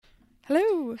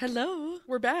Hello. Hello.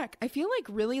 We're back. I feel like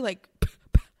really like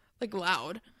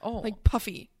loud. Oh. Like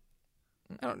puffy.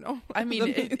 I don't know. I mean,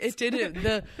 it did it.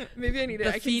 The maybe I need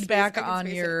the feedback on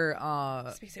your it.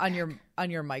 on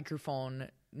your microphone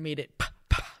made it.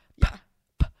 Yeah.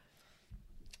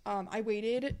 I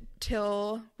waited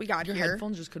till we got Your here.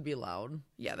 headphones just could be loud.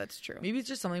 Yeah, that's true. Maybe it's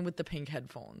just something with the pink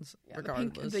headphones. Yeah,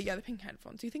 regardless, the pink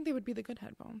headphones. Do you think they would be the good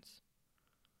headphones?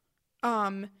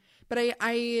 But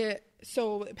I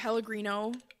so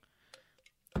Pellegrino,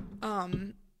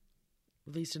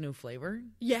 released a new flavor.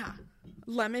 yeah,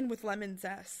 lemon with lemon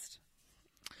zest.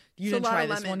 You So didn't try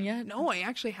this one yet? No, I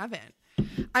actually haven't.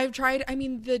 I've tried. I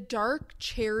mean, the dark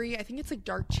cherry. I think it's like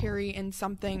dark cherry and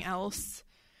something else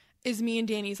is me and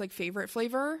Danny's like favorite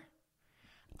flavor.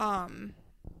 I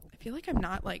feel like I'm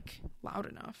not like loud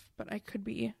enough, but I could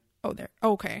be. Oh, there.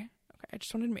 Okay. I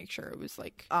just wanted to make sure it was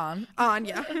like On.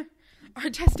 Yeah. Our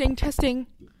testing.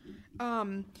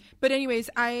 But anyways,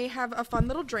 I have a fun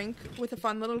little drink with a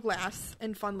fun little glass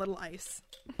and fun little ice.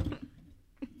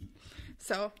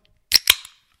 So.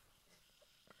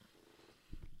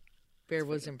 Bear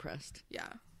was impressed. Yeah.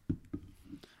 It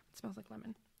smells like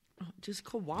lemon. Oh, just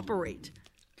cooperate.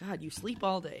 God, you sleep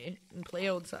all day and play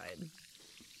outside.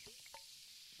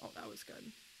 Oh, that was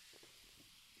good.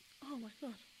 Oh my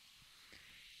god.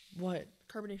 What?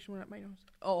 Carbonation went up my nose.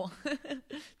 Oh,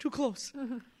 too close.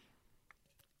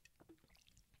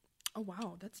 Oh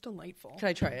wow, that's delightful. Can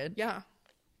I try it? Yeah.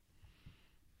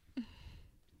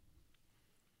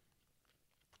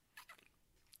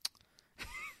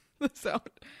 The sound.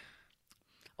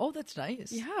 Oh, that's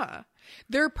nice. Yeah.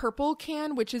 Their purple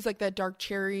can, which is like that dark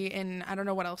cherry and I don't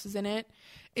know what else is in it,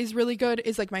 is really good.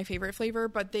 Is like my favorite flavor,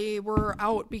 but they were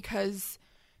out because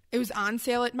it was on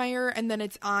sale at Meijer and then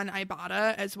it's on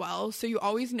Ibotta as well. So you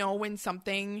always know when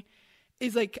something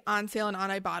is like on sale and on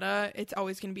Ibotta, it's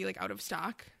always going to be like out of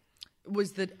stock.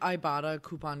 Was the Ibotta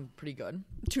coupon pretty good?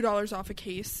 $2 off a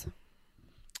case.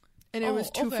 And it was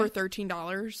two okay. for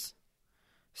 $13.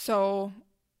 So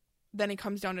then it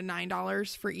comes down to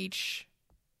 $9 for each.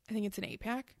 I think it's an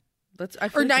 8-pack. Or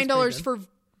 $9 for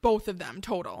both of them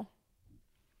total.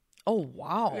 Oh,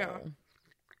 wow. Yeah.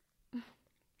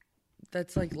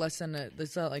 That's like less than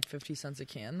that's like 50 cents a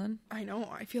can then? I know.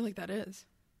 I feel like that is.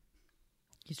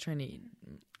 He's trying to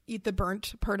Eat the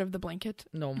burnt part of the blanket.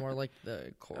 No, more like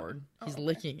the cord. He's okay.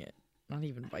 licking it, not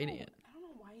even biting it. I don't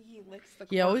know why he licks the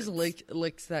cords. He always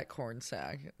licks that corn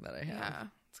sack that I have. Yeah,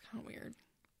 it's kind of weird.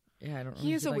 Yeah, I don't know.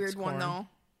 He is a weird one, though.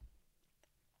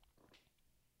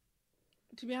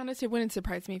 To be honest, it wouldn't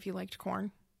surprise me if he liked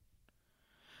corn.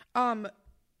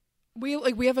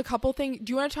 We have a couple things.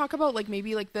 Do you want to talk about like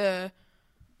maybe like the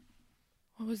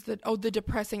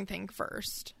depressing thing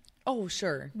first? Oh,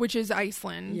 sure. Which is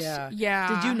Iceland. Yeah.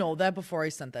 Yeah. Did you know that before I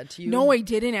sent that to you? No, I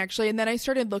didn't actually. And then I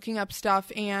started looking up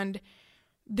stuff and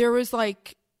there was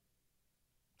like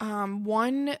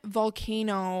one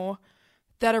volcano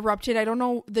that erupted. I don't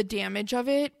know the damage of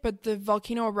it, but the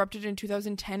volcano erupted in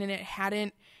 2010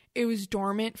 and it was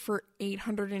dormant for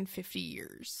 850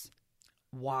 years.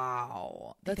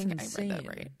 Wow. That's insane. I read that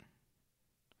right.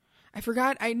 I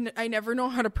forgot. I never know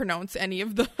how to pronounce any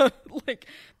of the like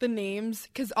the names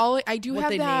because I do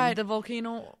have that. Named the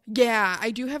volcano. Yeah,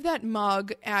 I do have that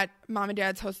mug at Mom and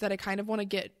Dad's house that I kind of want to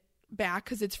get back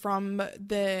because it's from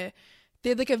they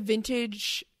had like a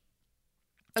vintage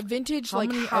How like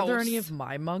many, house. Are there any of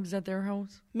my mugs at their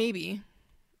house? Maybe.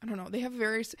 I don't know. They have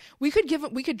various. We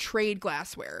could trade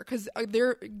glassware because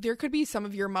there could be some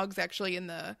of your mugs actually in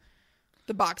the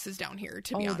boxes down here.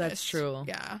 To be honest, that's true.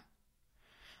 Yeah.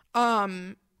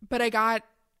 But I got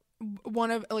one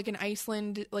of like an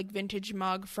Iceland like vintage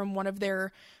mug from one of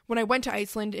their when I went to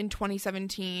Iceland in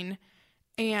 2017,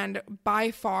 and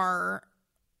by far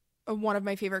one of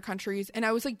my favorite countries. And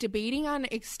I was like debating on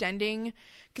extending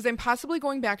because I'm possibly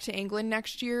going back to England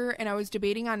next year, and I was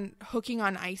debating on hooking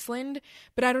on Iceland,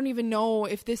 but I don't even know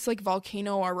if this like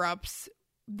volcano erupts,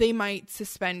 they might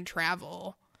suspend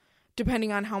travel.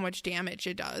 Depending on how much damage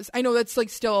it does. I know that's like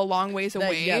still a long ways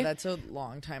away. Yeah, that's a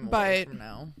long time away from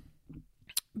now.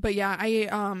 But yeah,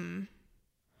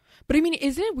 but I mean,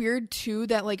 isn't it weird too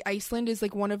that like Iceland is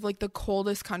like one of like the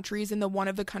coldest countries and one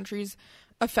of the countries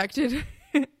affected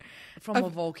from a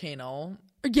volcano?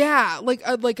 Yeah, like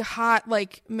a hot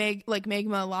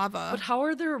magma lava. But how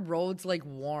are their roads like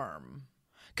warm?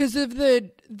 Because of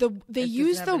they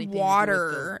use the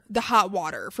water, the hot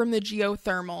water from the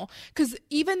geothermal. Because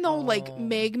even though like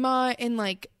magma and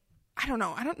like I don't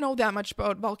know that much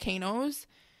about volcanoes.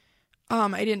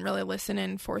 I didn't really listen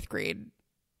in 4th grade.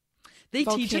 They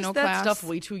teach us that stuff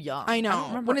way too young. I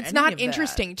know. When it's not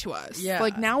interesting to us. Yeah.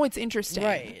 Like now it's interesting.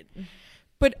 Right.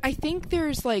 But I think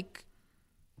there's like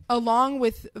along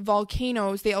with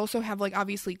volcanoes, they also have like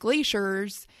obviously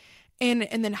glaciers and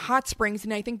then hot springs,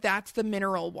 and I think that's the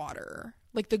mineral water.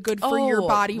 Like the good for your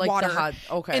body like water. the hot,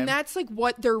 okay. And that's like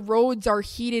what their roads are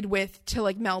heated with to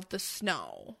like melt the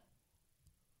snow.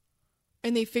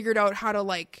 And they figured out how to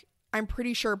like, I'm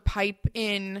pretty sure, pipe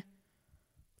in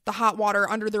the hot water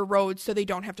under their roads so they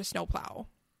don't have to snowplow.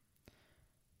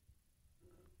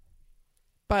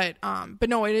 But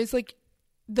no, it is like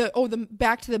the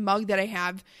back to the mug that I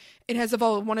have, it has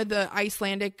one of the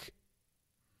Icelandic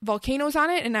volcanoes on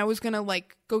it, and I was gonna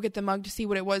like go get the mug to see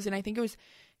what it was, and I think it was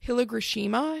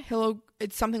Hiroshima.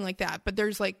 It's something like that. But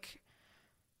there's like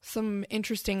some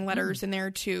interesting letters in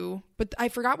there too. But I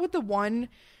forgot what the one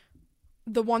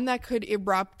that could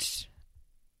erupt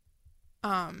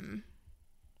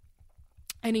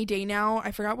any day now.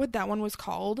 I forgot what that one was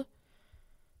called.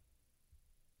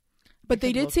 But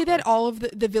they did say that all of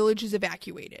the village is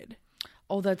evacuated.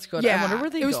 Oh, that's good. Yeah, I wonder where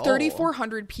they go. It was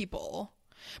 3,400 people.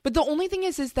 But the only thing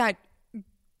is that,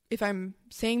 if I'm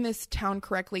saying this town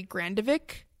correctly,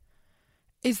 Grandavik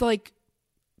is like,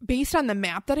 based on the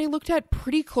map that I looked at,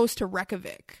 pretty close to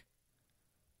Reykjavik.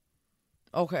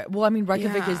 Okay. Well, I mean,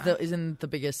 Reykjavik isn't the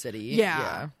biggest city.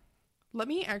 Yeah. Let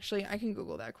me actually, I can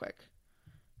Google that quick.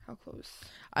 How close?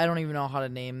 I don't even know how to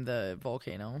name the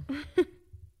volcano.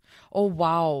 Oh,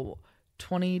 wow.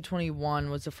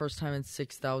 2021 was the first time in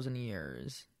 6,000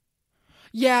 years.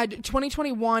 Yeah,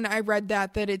 2021, I read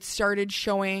that it started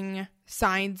showing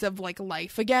signs of like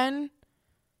life again.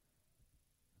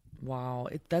 Wow.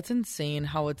 That's insane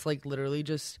how it's like literally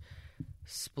just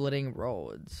splitting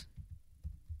roads.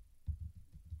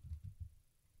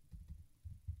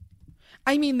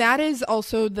 I mean, that is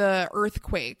also the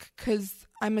earthquake, because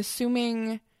I'm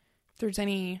assuming if there's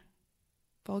any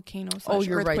volcano /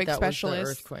 you're earthquake right, that specialists,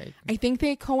 was the earthquake. I think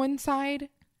they coincide,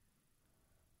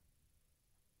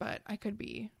 but I could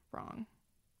be wrong.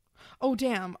 Oh,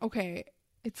 damn. Okay.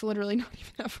 It's literally not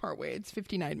even that far away. It's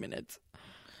 59 minutes.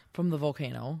 From the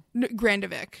volcano?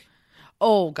 Grandavik.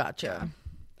 Oh, gotcha.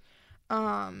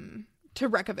 Yeah. To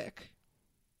Reykjavik.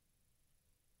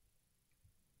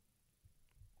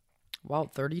 Wow,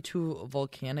 32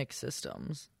 volcanic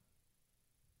systems.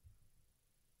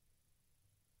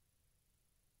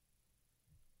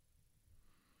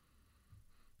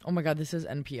 Oh my god, this is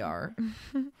NPR.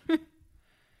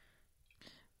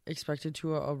 Expected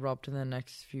to erupt in the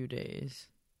next few days.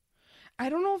 I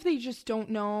don't know if they just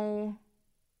don't know.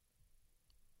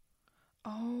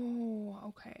 Oh,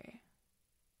 okay.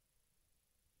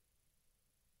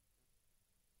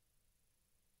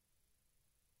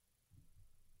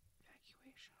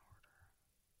 Evacuation order.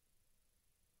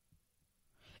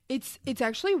 It's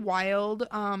actually wild.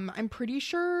 I'm pretty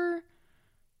sure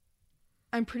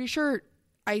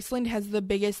Iceland has the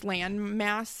biggest land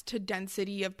mass to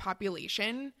density of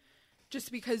population,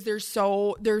 just because there's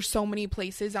so many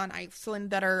places on Iceland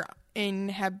that are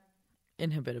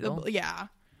inhabitable. Yeah.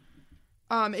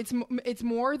 It's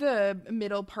more the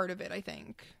middle part of it, I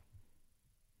think.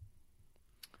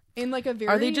 In like a very.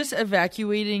 Are they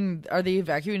evacuating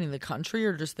the country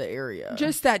or just the area?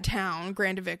 Just that town.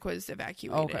 Grandavik was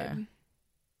evacuated. Okay.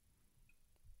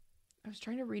 I was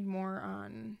trying to read more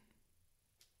on.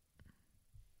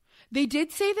 They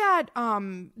did say that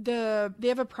they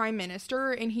have a prime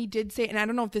minister, and he did say, and I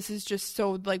don't know if this is just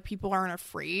so like people aren't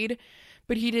afraid,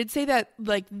 but he did say that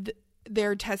like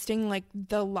they're testing like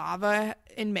the lava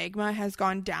and magma has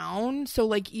gone down, so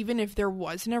like even if there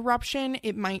was an eruption,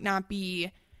 it might not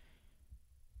be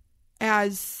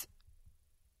as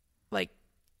like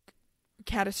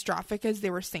catastrophic as they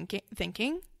were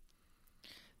thinking.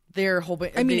 They're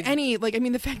hoping.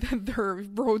 The fact that their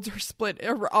roads are split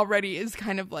already is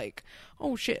kind of like,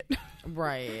 oh shit.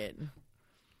 Right.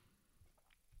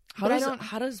 How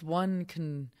does one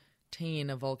contain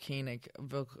a volcanic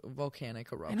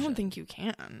eruption? I don't think you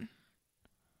can.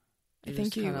 I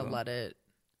think you kind of let it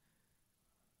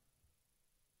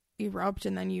erupt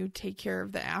and then you take care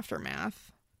of the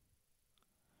aftermath.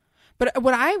 But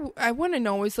what I want to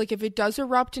know is like if it does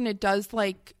erupt and it does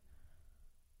like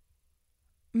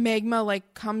magma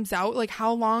like comes out, like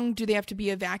how long do they have to be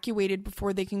evacuated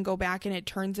before they can go back and it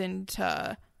turns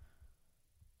into,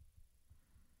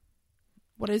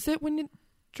 what is it when it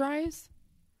dries?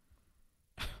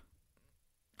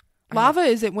 Lava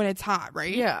is it when it's hot,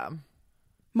 right? Yeah.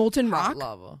 Molten hot rock?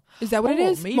 Lava. Is that what it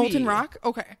is? Maybe. Molten rock?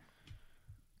 Okay.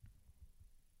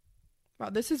 Wow,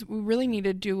 we really need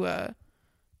to do a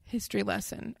history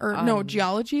lesson. Or no,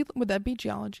 geology? Would that be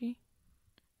geology?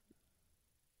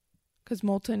 Because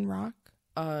molten rock?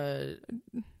 I'm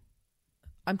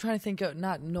trying to think of,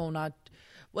 not,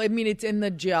 Well, I mean, it's in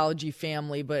the geology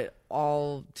family, but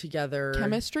all together.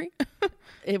 Chemistry?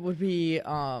 It would be,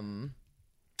 what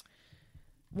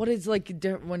is like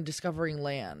when discovering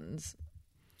lands?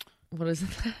 What is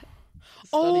that?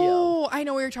 Oh, I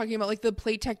know what you're talking about. Like the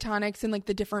plate tectonics and like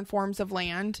the different forms of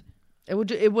land. It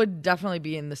would definitely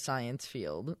be in the science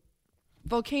field.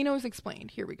 Volcanoes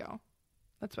explained. Here we go.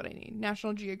 That's what I need.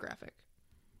 National Geographic.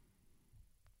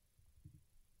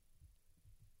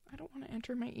 I don't want to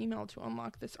enter my email to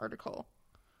unlock this article.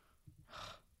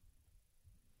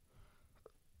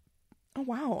 Oh,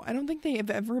 wow. I don't think they have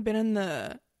ever been in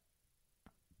the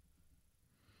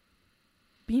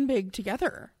beanbag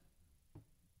together.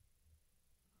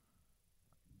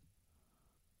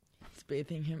 It's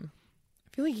bathing him.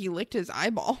 I feel like he licked his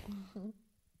eyeball.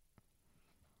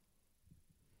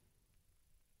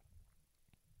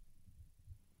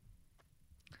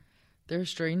 They're a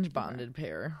strange bonded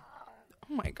pair.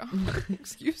 Oh my god.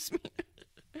 Excuse me.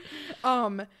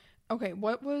 Okay,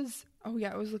 what was oh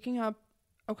yeah, I was looking up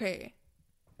okay.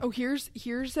 Oh, here's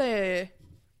a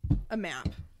map.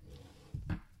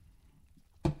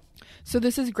 So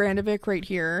this is Grandavik right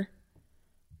here.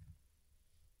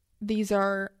 These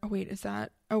are oh wait, is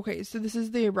that okay, so this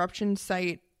is the eruption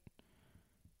site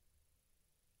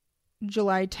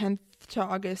July 10th to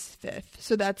August 5th.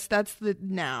 So that's the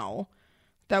now.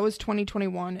 That was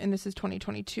 2021 and this is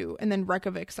 2022 and then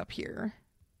Reykjavik's up here.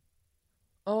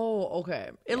 Oh, okay.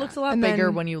 It Yeah. looks a lot And bigger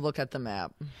then- when you look at the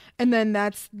map. And then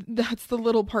that's the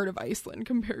little part of Iceland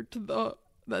compared to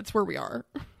that's where we are.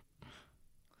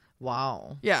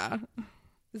 Wow. Yeah.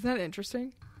 Isn't that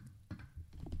interesting?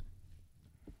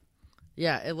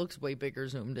 Yeah, it looks way bigger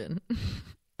zoomed in.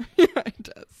 Yeah, it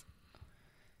does.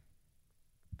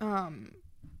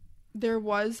 There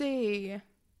was a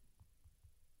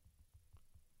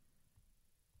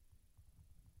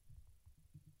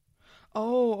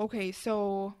Oh, okay.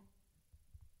 So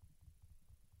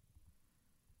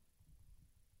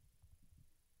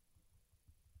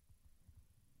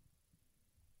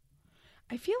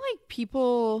I feel like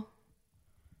people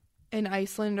in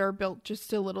Iceland are built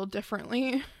just a little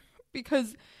differently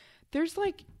because there's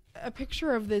like a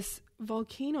picture of this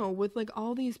volcano with like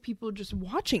all these people just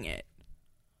watching it.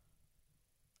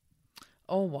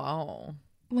 Oh, wow.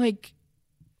 Like,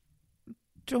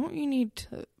 don't you need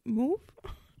to move?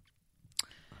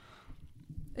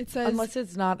 It says Unless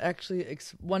it's not actually...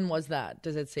 when was that?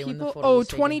 Does it say when the people, photo was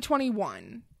taken?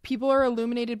 2021. People are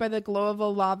illuminated by the glow of a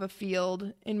lava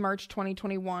field in March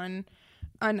 2021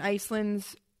 on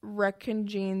Iceland's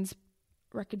Reykjanes,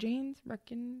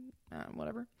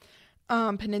 whatever,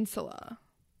 peninsula.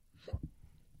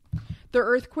 The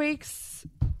earthquakes,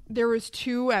 there was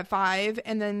 2 at 5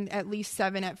 and then at least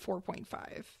 7 at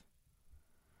 4.5.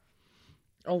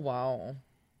 Oh, wow.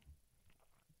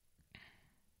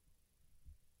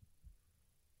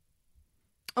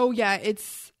 Oh yeah,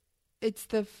 it's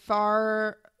the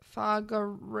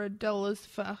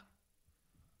Fagradalsfa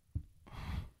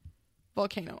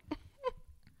volcano.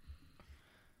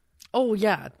 Oh,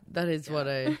 yeah. That is what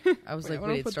I was Wait, I like,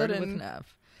 wanna wait, it put that started with in. an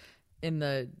F. In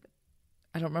the...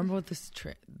 I don't remember what this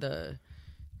the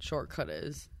shortcut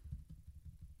is.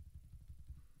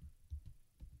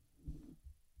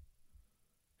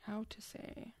 How to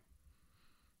say?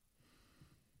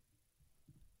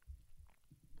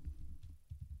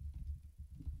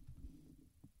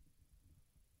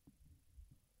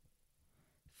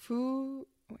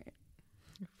 Wait.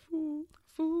 Foo.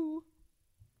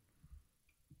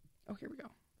 Oh, here we go.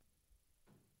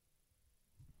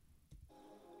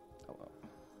 Oh, well.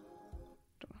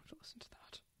 Don't have to listen to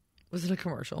that. Was it a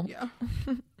commercial? Yeah.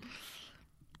 Okay.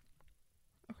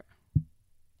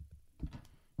 Here,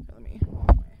 let me.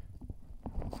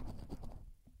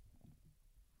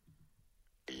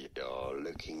 We are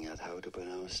looking at how to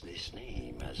pronounce this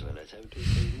name, as well as how to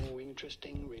say more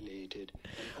interesting, related,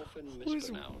 and often Whose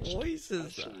mispronounced voice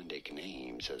is that? Icelandic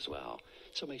names as well.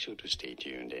 So make sure to stay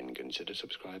tuned and consider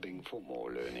subscribing for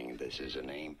more learning. This is a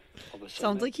name of a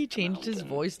Sounds like he summit, a changed his mountain,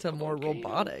 voice to a more volcano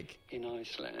robotic. in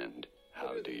Iceland.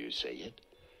 How do you say it?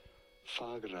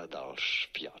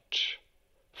 Fagradalsfjall.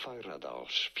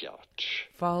 Fagradalsfjall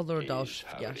is how it is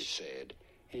Fagradalsfjall. said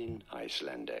in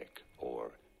Icelandic,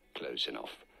 or close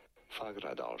enough.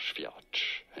 Fagradalsfjall.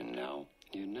 And now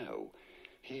you know.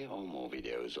 Here are more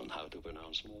videos on how to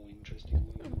pronounce more interesting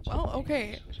words. Well,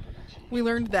 okay. We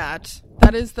learned that.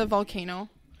 That is the volcano.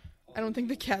 I don't think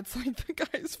the cats like the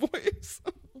guy's voice.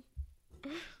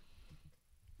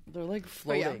 They're like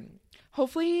But yeah. floating.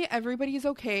 Hopefully everybody's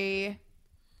okay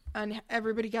and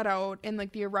everybody got out and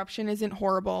like the eruption isn't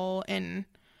horrible and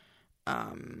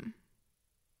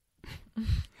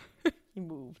He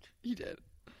moved. he did.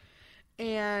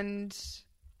 And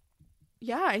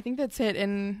yeah, I think that's it.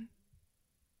 And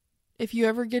if you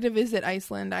ever get to visit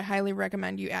Iceland, I highly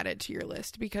recommend you add it to your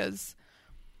list because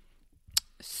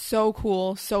so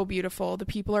cool, so beautiful. The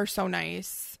people are so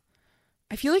nice.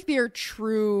 I feel like they are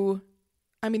true.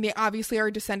 I mean, they obviously are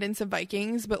descendants of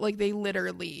Vikings, but like they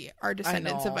literally are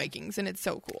descendants of Vikings, and it's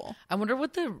so cool. I wonder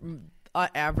what the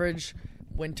average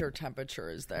winter temperature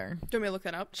is there. Do you want me to look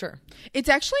that up? Sure. It's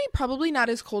actually probably not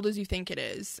as cold as you think it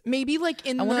is. Maybe like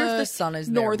in I wonder if the sun is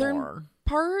northern there more.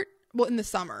 Part. Well, in the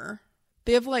summer,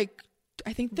 they have like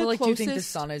I think the But like, closest. do you think the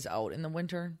sun is out in the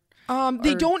winter?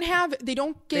 They don't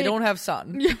have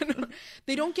sun. Yeah, no,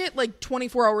 they don't get like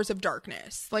 24 hours of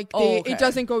darkness. Like okay. It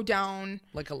doesn't go down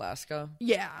Like Alaska.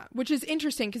 Yeah, which is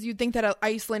interesting because you'd think that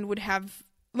Iceland would have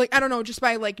like I don't know, just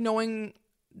by like knowing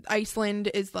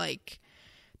Iceland is like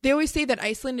they always say that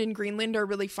Iceland and Greenland are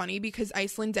really funny because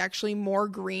Iceland's actually more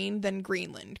green than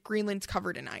Greenland. Greenland's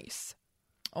covered in ice.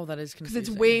 Oh, that is confusing. Because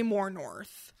it's way more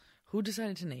north. Who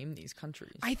decided to name these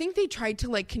countries? I think they tried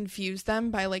to like confuse them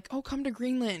by like, oh, come to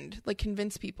Greenland, like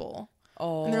convince people.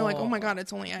 Oh, and they're like, oh my god,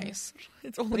 it's only ice.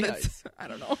 It's only ice. I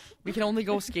don't know. We can only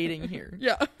go skating here.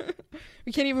 Yeah,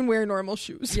 we can't even wear normal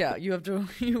shoes. Yeah, you have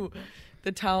to.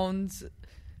 The towns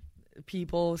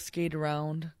people skate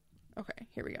around. Okay,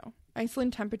 here we go.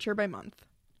 Iceland temperature by month.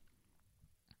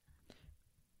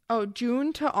 Oh,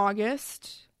 June to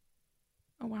August.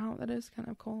 Oh wow, that is kind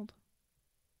of cold.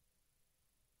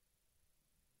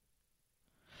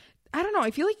 I don't know.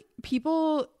 I feel like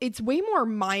it's way more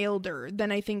milder than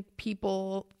I think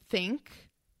people think.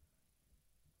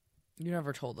 You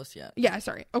never told us yet. Yeah,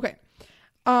 sorry. Okay.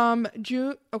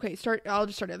 June. Okay, I'll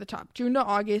just start at the top. June to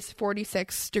August,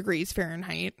 46 degrees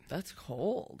Fahrenheit. That's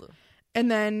cold.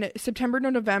 And then September to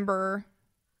November,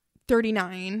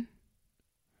 39.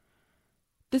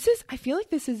 I feel like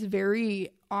this is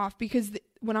very off because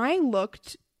when I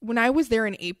was there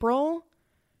in April,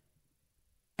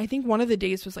 I think one of the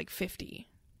days was like 50.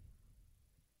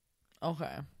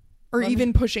 Okay. Or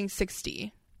even pushing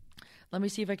 60. Let me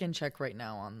see if I can check right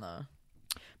now on the...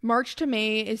 March to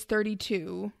May is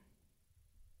 32.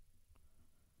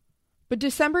 But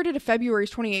December to February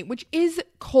is 28, which is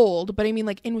cold. But I mean,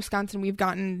 like in Wisconsin, we've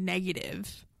gotten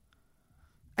negative.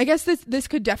 I guess this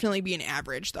could definitely be an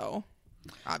average, though.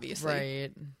 Obviously.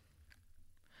 Right.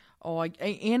 Oh,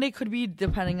 and it could be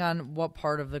depending on what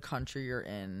part of the country you're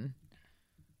in.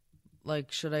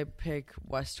 Like, should I pick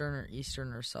Western or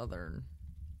Eastern or Southern?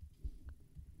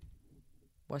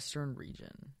 Western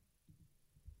region.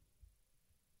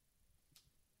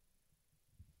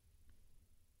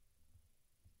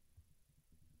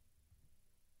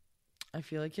 I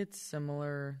feel like it's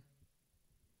similar.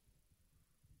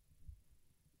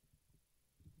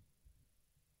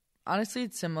 Honestly,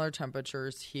 it's similar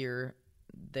temperatures here,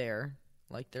 there.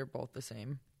 Like, they're both the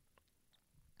same.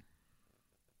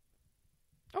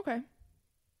 Okay.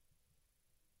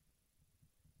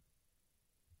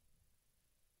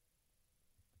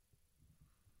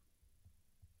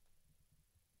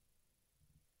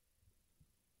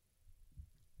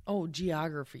 Oh,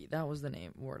 geography. That was the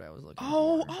word I was looking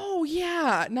for. Oh,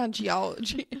 yeah. Not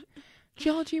geology.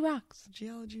 Geology rocks.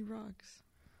 Geology rocks.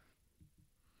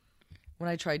 When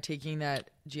I tried taking that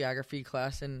geography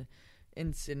class in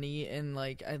Sydney, and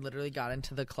like I literally got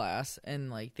into the class and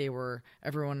like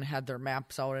everyone had their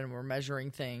maps out and were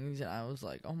measuring things, and I was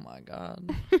like, oh my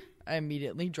god. I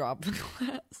immediately dropped the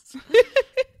class.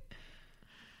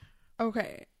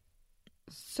 Okay.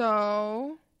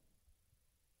 So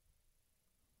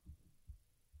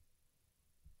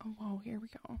oh whoa, here we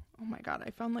go. Oh my god, I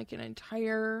found like an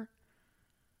entire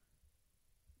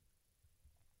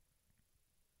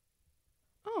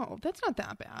Oh, that's not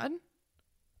that bad.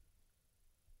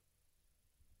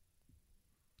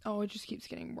 Oh, it just keeps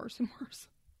getting worse and worse.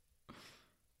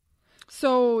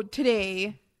 So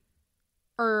today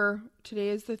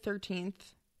is the 13th.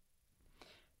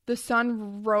 The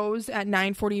sun rose at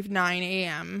 9:49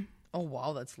 a.m. Oh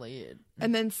wow, that's late.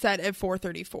 And then set at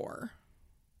 4:34.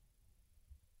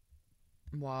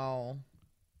 Wow.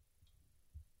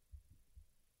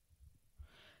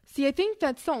 See, I think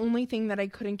that's the only thing that I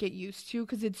couldn't get used to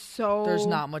because it's so... There's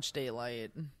not much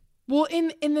daylight. Well,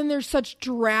 and then there's such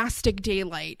drastic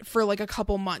daylight for like a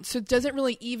couple months. So it doesn't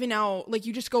really even out. Like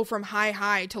you just go from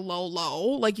high to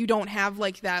low. Like you don't have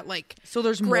like that like... So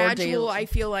there's gradual, more daylight. I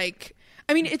feel like...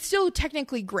 I mean, it's still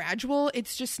technically gradual.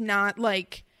 It's just not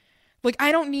like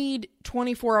I don't need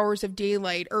 24 hours of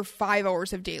daylight or 5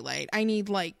 hours of daylight. I need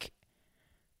like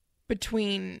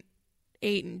between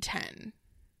 8 and 10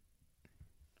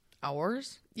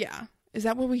 hours. Yeah. Is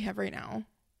that what we have right now?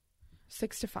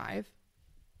 6 to 5?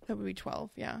 That would be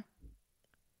 12. Yeah.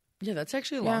 Yeah, that's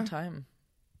actually a long time.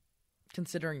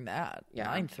 Considering that. Yeah.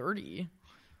 9:30.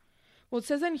 Well, it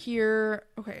says in here,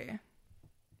 okay.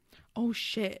 Oh,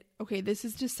 shit. Okay, this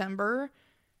is December.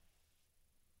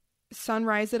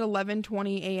 Sunrise at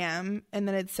 11:20 a.m. and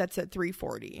then it sets at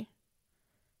 3:40.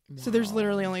 Wow. So there's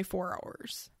literally only 4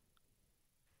 hours.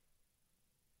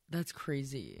 That's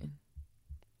crazy.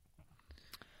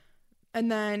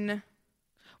 And then...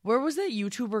 Where was that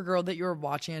YouTuber girl that you were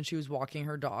watching and she was walking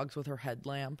her dogs with her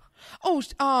headlamp? Oh,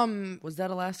 Was that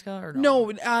Alaska or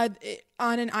no? No,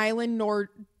 on an island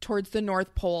towards the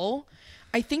North Pole.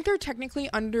 I think they're technically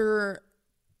under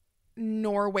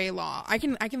Norway law. I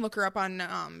can look her up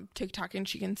on TikTok and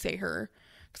she can say her,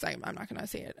 because I'm not gonna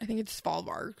say it. I think it's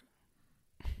Svalbard.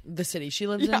 The city she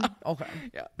lives in? Okay.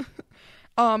 Yeah.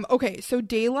 Okay, so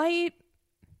daylight.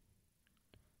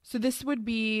 So this would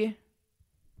be,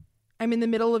 I'm in the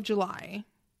middle of July.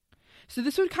 So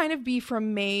this would kind of be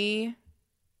from May.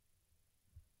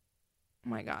 Oh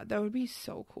my God, that would be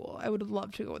so cool. I would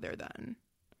love to go there then.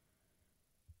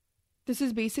 This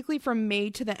is basically from May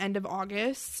to the end of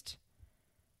August.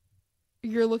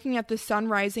 You're looking at the sun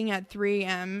rising at 3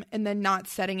 a.m. and then not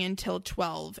setting until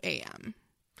 12 a.m.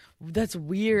 That's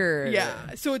weird.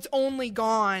 Yeah. So it's only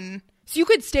gone. So you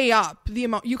could stay up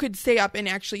you could stay up and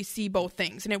actually see both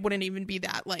things and it wouldn't even be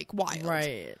that like wild.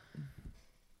 Right.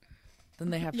 Then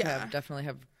they have to definitely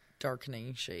have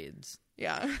darkening shades.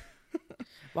 Yeah.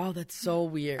 Wow, that's so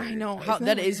weird. I know.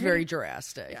 That is very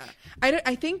drastic. Yeah.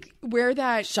 I think where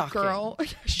that Shocking. girl...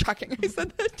 Shocking. I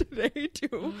said that today,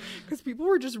 too. Because people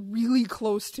were just really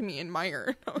close to me in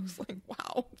Meyer. And I was like,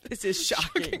 wow. This is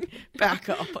shocking. Back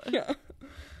up. Yeah.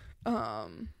 Here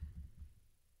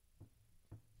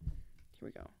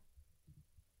we go.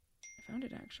 I found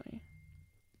it, actually.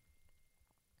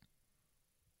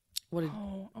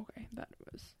 Oh, okay. That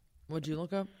was... What'd you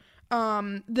look up?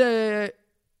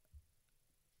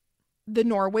 The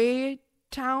Norway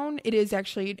town, it is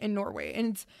actually in Norway,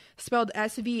 and it's spelled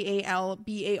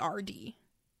Svalbard.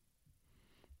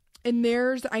 And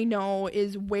theirs, I know,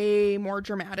 is way more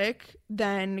dramatic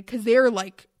than, because they're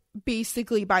like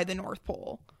basically by the North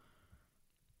Pole.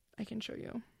 I can show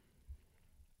you.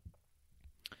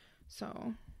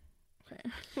 So, okay.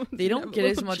 They don't get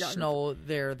as much snow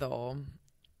there though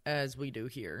as we do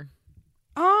here.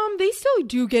 They still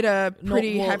do get a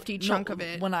pretty hefty chunk of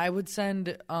it. When I would send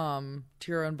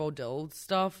Tira and Bodil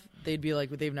stuff, they'd be like,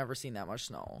 they've never seen that much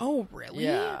snow. Oh, really?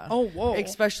 Yeah. Oh, whoa.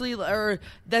 Especially, or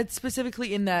that's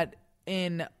specifically in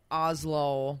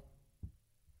Oslo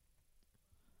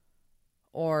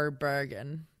or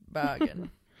Bergen.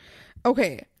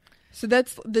 Okay. So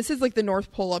this is like the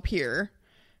North Pole up here.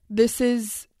 This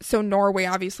is, so Norway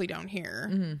obviously down here.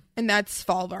 Mm-hmm. And that's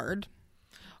Svalbard.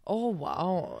 Oh,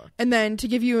 wow. And then to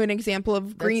give you an example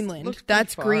of Greenland,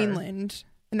 that's Greenland.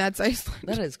 And that's Iceland.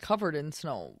 That is covered in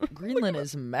snow. Greenland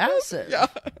is massive. Yeah.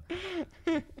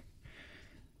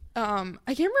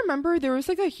 I can't remember. There was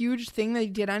like a huge thing they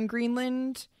did on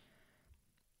Greenland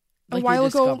a while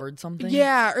ago. Discovered something?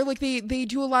 Yeah, or like they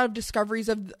do a lot of discoveries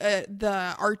of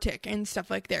the Arctic and stuff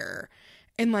like there.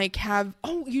 And like have,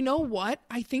 oh, you know what?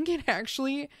 I think it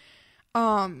actually,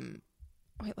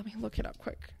 wait, let me look it up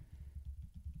quick.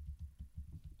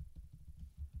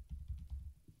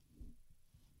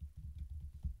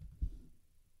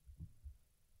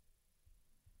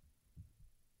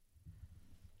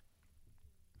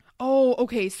 Oh,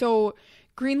 okay. So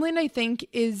Greenland, I think,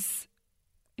 is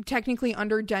technically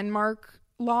under Denmark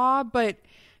law, but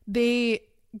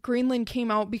Greenland came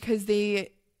out because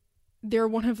they're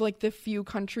one of like the few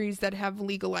countries that have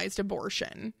legalized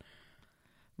abortion.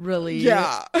 Really?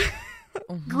 Yeah.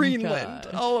 Oh Greenland.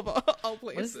 God. All places.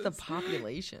 What is the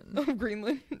population of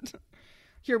Greenland?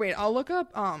 Here, wait. I'll look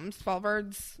up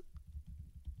Svalbard's.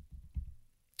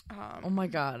 Oh my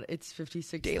God! It's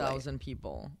 56,000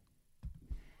 people.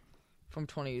 From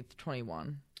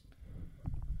 2021.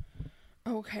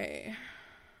 Okay.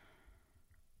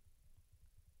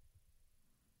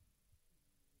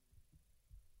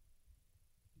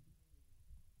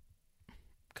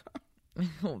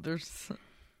 Oh, there's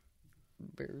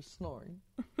bears snoring.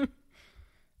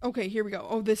 Okay, here we go.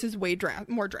 Oh, this is way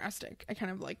more drastic. I kind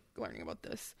of like learning about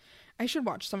this. I should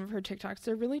watch some of her TikToks.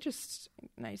 They're really just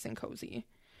nice and cozy.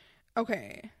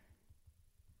 Okay.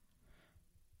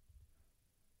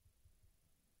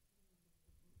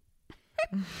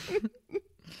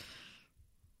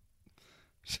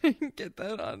 She can get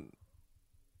that on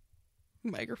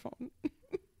microphone.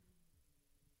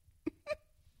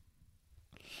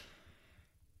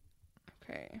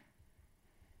 Okay.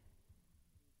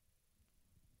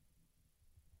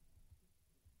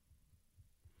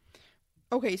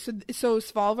 Okay, so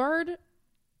Svalbard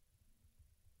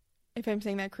if I'm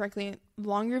saying that correctly,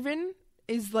 Longyearbyen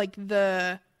is like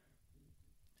I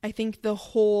think the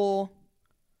whole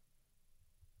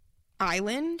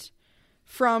island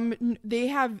from, they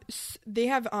have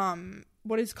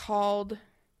what is called,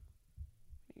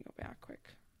 let me go back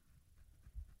quick,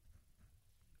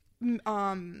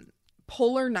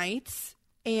 polar nights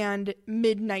and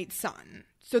midnight sun.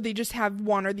 So they just have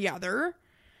one or the other,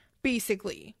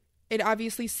 basically. It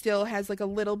obviously still has like a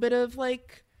little bit of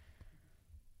like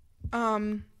I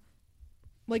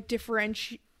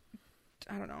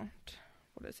don't know,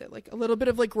 what is it, like a little bit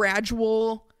of like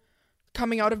gradual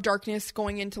coming out of darkness,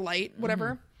 going into light,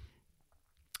 whatever.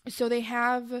 So they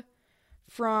have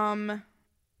from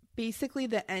basically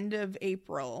the end of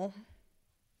April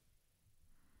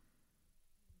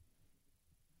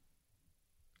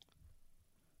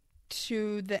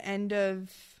to the end of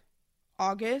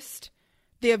August,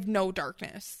 they have no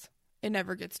darkness. It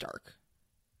never gets dark.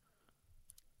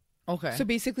 Okay. So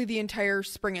basically the entire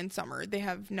spring and summer, they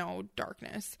have no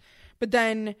darkness. But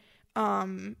then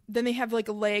they have like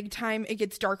a lag time. It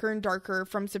gets darker and darker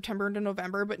from September into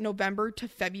November, but November to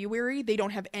February, they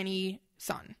don't have any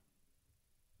sun.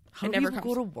 How do people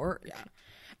go to work?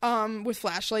 Yeah. With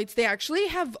flashlights. They actually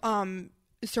have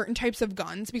certain types of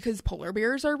guns because polar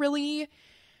bears are really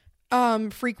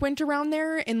frequent around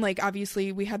there. And like,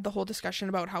 obviously we had the whole discussion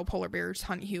about how polar bears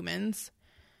hunt humans.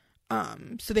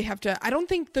 So they have to, I don't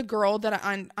think the girl that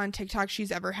on TikTok,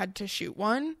 she's ever had to shoot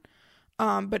one.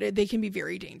 But they can be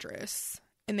very dangerous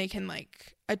and they can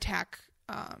like attack,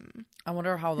 I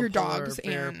wonder how the your polar dogs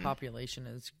bear and population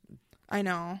is. I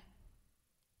know.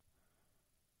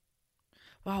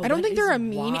 Wow. I don't think they're a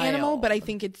mean wild. animal, but I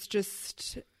think it's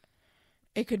just,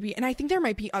 it could be, and I think there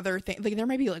might be other things, like there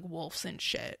might be like wolves and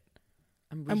shit.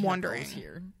 I'm wondering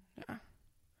here. Yeah.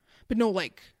 But no,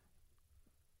 like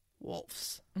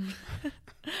wolves.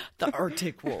 The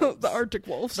Arctic wolves. The Arctic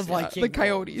wolves. The Viking the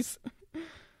coyotes.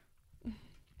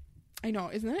 I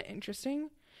know. Isn't that interesting?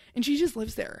 And she just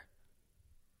lives there.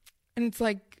 And it's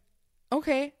like,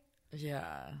 okay.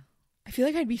 Yeah. I feel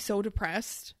like I'd be so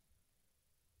depressed.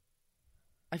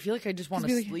 I feel like I just want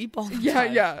to sleep all the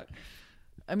time. Yeah.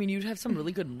 I mean, you'd have some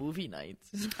really good movie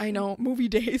nights. I know. Movie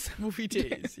days. Movie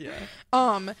days, yeah.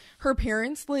 Her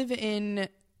parents live in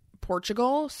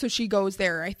Portugal, so she goes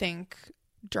there, I think,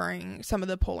 during some of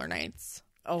the polar nights.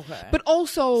 Okay. But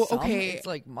also, it's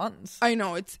like months. I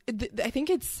know. I think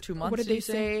it's 2 months. What did they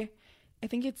say? I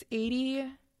think it's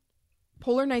 80.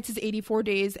 Polar nights is 84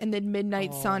 days, and then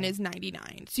midnight sun is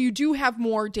 99. So you do have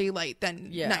more daylight than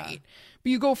night. But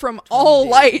you go from all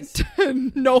days. light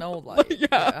to no light.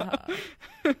 Yeah.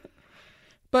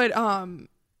 But I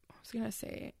was gonna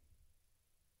say,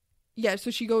 yeah.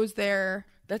 So she goes there.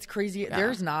 That's crazy. Yeah.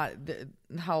 There's not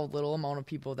how little amount of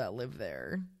people that live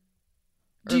there.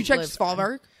 Do you check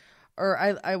Svalbard? Or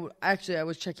I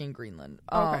was checking Greenland.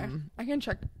 Okay, I can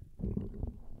check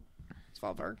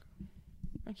Svalbard.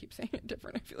 I keep saying it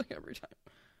different. I feel like every time.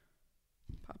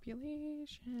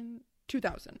 Population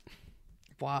 2,000.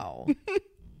 Wow.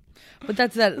 But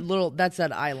that's that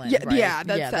island, yeah, right? Yeah,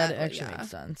 that's that actually makes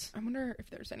sense. I wonder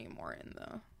if there's any more in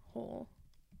the whole.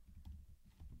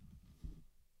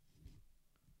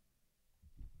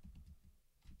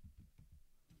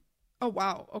 Oh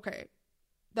wow, okay.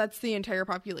 That's the entire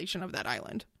population of that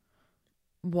island.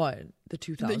 What? The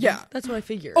 2,000? Yeah. That's what I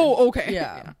figured. Oh, okay.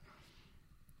 Yeah.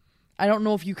 I don't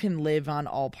know if you can live on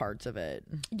all parts of it.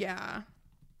 Yeah.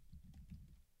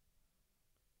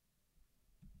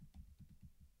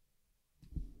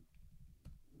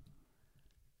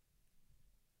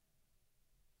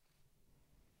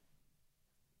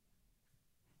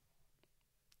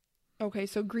 Okay,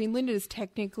 so Greenland is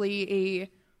technically a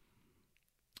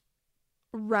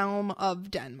realm of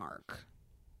Denmark.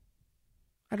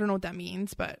 I don't know what that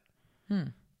means, but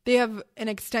they have an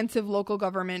extensive local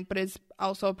government, but is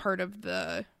also a part of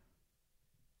the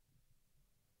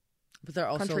But they're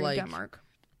also country like of Denmark.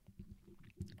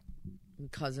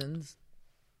 Cousins.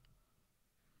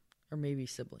 Or maybe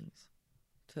siblings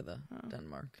to the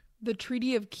Denmark. The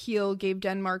Treaty of Kiel gave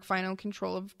Denmark final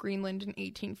control of Greenland in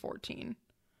 1814.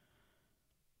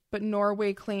 But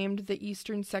Norway claimed the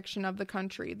eastern section of the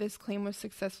country. This claim was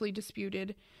successfully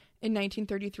disputed in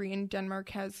 1933, and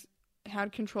Denmark has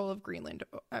had control of Greenland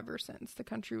ever since. The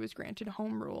country was granted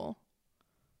home rule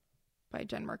by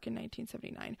Denmark in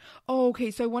 1979. Oh, okay.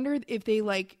 So I wonder if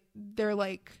they're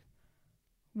like,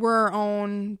 we're our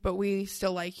own, but we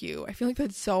still like you. I feel like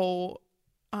that's so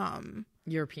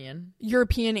European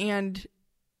and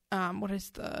what is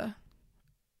the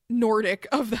Nordic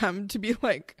of them to be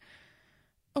like,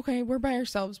 okay, we're by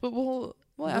ourselves, but we'll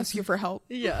we'll ask you for help.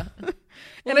 Yeah.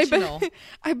 And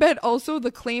I bet also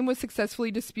the claim was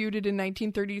successfully disputed in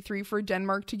 1933 for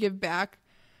Denmark to give back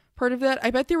part of that.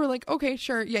 I bet they were like, okay,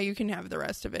 sure. Yeah, you can have the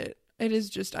rest of it. It is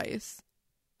just ice.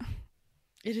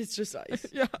 It is just ice.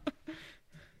 Yeah.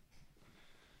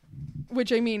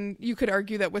 Which, I mean, you could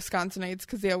argue that Wisconsinites,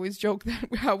 because they always joke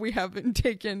that how we haven't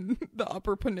taken the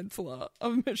Upper Peninsula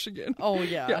of Michigan. Oh,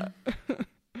 yeah.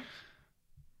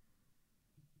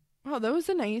 Wow, that was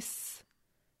a nice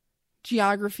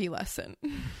geography lesson.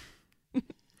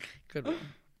 Good one.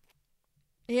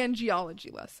 And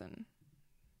geology lesson.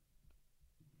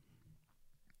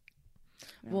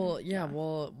 Well, yeah,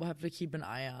 we'll have to keep an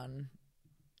eye on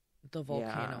the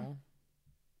volcano.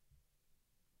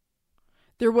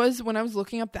 There was, when I was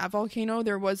looking up that volcano,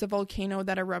 there was a volcano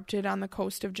that erupted on the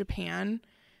coast of Japan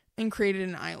and created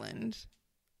an island.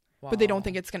 Wow. But they don't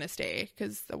think it's going to stay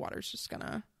because the water's just going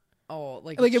to... Oh,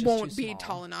 like it won't be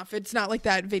tall enough. It's not like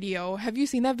that video. Have you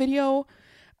seen that video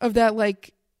of that,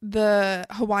 like, the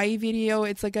Hawaii video?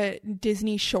 It's like a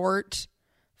Disney short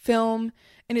film,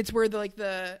 and it's where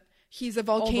he's a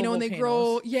volcano and they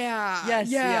grow. Yeah.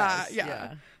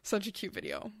 Yes. Such a cute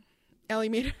video. Allie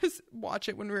made us watch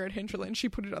it when we were at Hinterland. She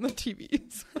put it on the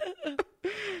TVs.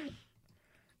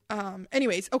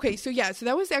 Anyways, okay, so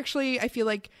that was actually, I feel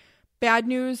like, bad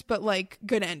news, but like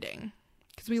good ending.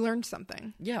 Because we learned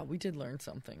something. Yeah, we did learn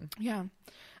something. Yeah.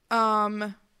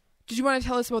 Did you want to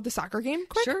tell us about the soccer game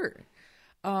quick? Sure.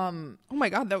 Oh my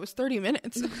God, that was 30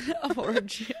 minutes. Or a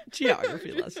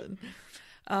geography lesson.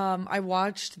 I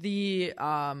watched the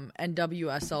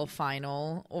NWSL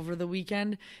final over the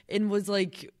weekend and was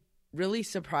like really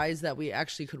surprised that we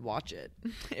actually could watch it.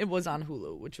 It was on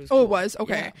Hulu, which was cool. Oh, it was?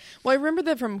 Okay. Yeah. Well, I remember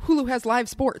that from Hulu has live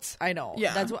sports. I know.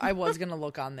 Yeah. That's what I was going to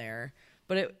look on there.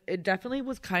 But it definitely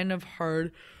was kind of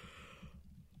hard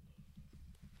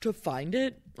to find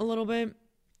it a little bit.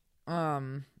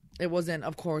 It wasn't,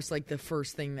 of course, like the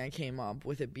first thing that came up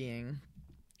with it being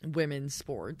women's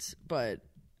sports, but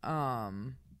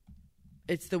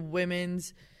it's the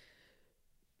women's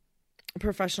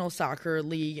professional soccer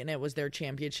league, and it was their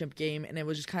championship game, and it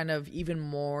was just kind of even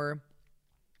more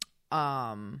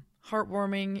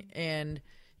heartwarming and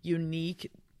unique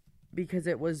because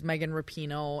it was Megan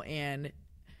Rapinoe and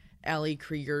Ali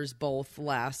Krieger's both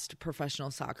last professional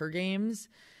soccer games,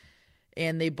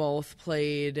 and they both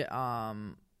played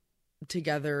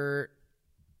together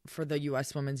for the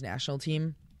U.S. women's national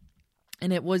team.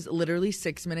 And it was literally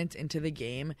 6 minutes into the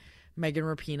game, Megan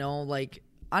Rapinoe, like,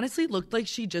 honestly looked like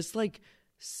she just, like,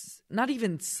 not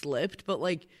even slipped, but,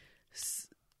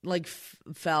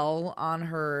 fell on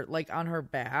her, like, on her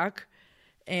back,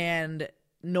 and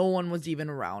no one was even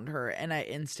around her. And I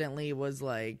instantly was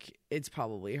like, it's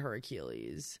probably her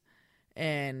Achilles.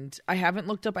 And I haven't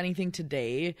looked up anything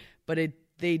today, but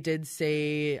they did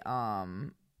say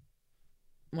when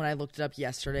I looked it up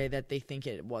yesterday that they think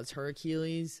it was her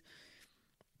Achilles.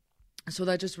 So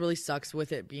that just really sucks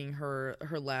with it being her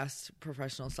last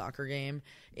professional soccer game,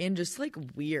 and just like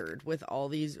weird with all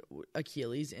these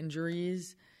Achilles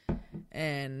injuries.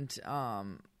 And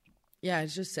yeah,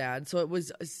 it's just sad. So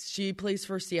she plays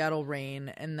for Seattle Reign,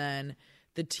 and then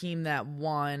the team that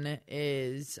won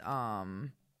is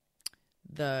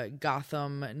the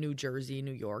Gotham, New Jersey,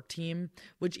 New York team,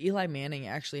 which Eli Manning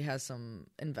actually has some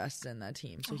invested in that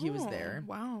team. So he was there.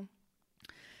 Wow.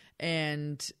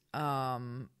 And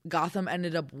Gotham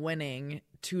ended up winning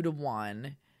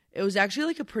 2-1. It was actually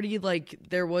like a pretty, like,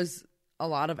 there was a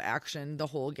lot of action the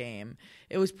whole game.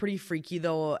 It was pretty freaky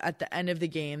though. At the end of the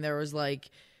game, there was like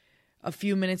a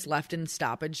few minutes left in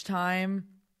stoppage time,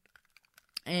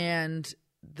 and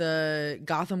the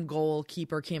Gotham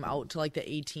goalkeeper came out to like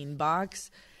the 18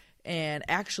 box, and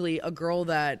actually a girl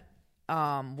that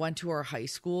went to our high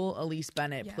school, Elise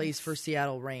Bennett, plays for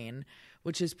Seattle Reign,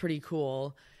 which is pretty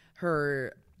cool.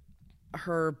 Her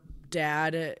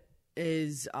dad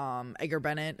is Edgar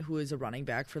Bennett, who is a running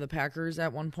back for the Packers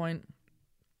at one point.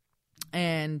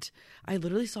 And I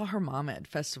literally saw her mom at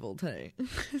festival today.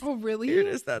 Oh, really? Weird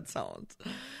as that sounds.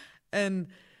 And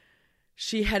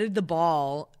she headed the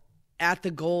ball at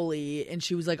the goalie, and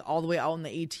she was like all the way out in the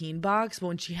 18 box. But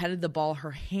when she headed the ball,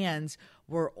 her hands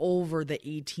were over the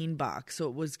 18 box, so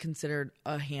it was considered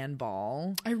a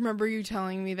handball. I remember you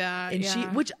telling me that.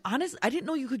 And which honestly, I didn't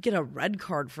know you could get a red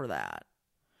card for that.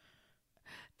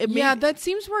 That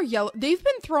seems more yellow. They've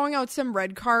been throwing out some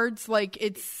red cards like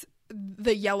it's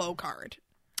the yellow card.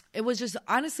 It was just,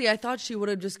 honestly, I thought she would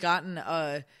have just gotten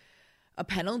a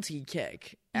penalty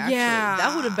kick. Actually. Yeah.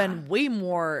 That would have been way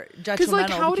more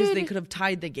detrimental because they could have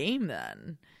tied the game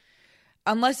then.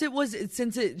 Unless it was,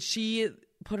 since she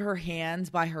put her hands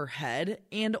by her head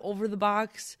and over the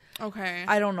box. Okay.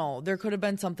 I don't know. There could have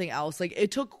been something else. Like,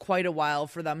 it took quite a while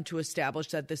for them to establish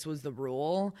that this was the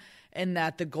rule and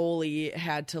that the goalie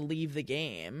had to leave the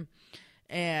game.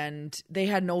 And they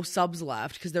had no subs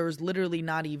left because there was literally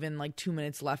not even like 2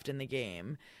 minutes left in the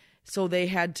game. So they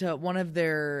had to, one of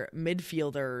their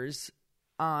midfielders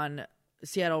on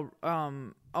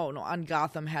on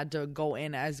Gotham had to go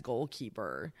in as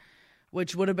goalkeeper,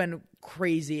 which would have been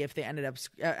crazy if they ended up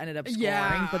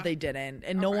scoring, but they didn't.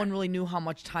 And no one really knew how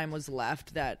much time was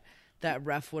left that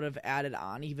ref would have added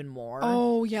on even more.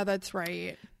 Oh, yeah, that's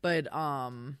right. But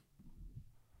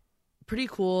pretty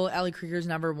cool. Ali Krieger's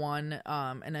never won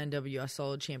an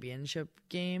NWSL championship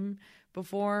game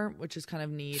before, which is kind of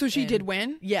neat. So she did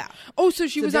win? Yeah. Oh, so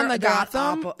she was on the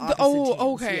Gotham? Opposite teams,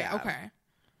 okay, yeah. okay.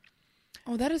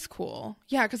 Oh, that is cool.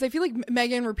 Yeah, because I feel like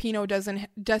Megan Rapinoe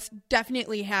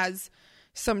definitely has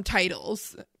some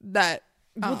titles that...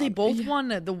 Well, they both won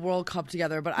the World Cup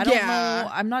together, but I don't know.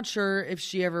 I'm not sure if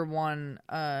she ever won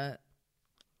an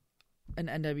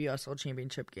NWSL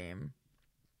championship game.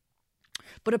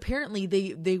 But apparently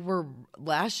they were,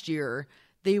 last year,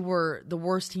 they were the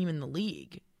worst team in the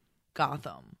league,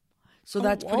 Gotham. So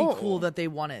that's pretty cool that they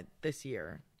won it this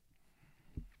year.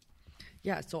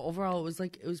 Yeah, so overall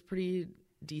it was pretty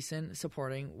decent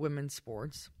supporting women's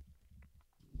sports.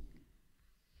 I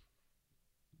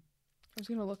was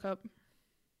going to look up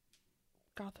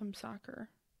Gotham soccer.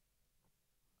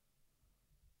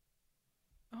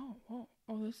 Oh,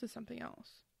 this is something else.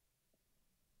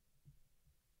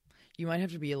 You might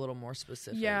have to be a little more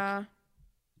specific. Yeah.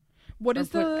 What is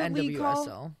the league called?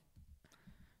 NWSL.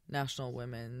 National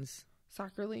Women's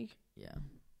Soccer League. Yeah.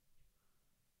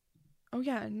 Oh,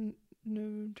 yeah.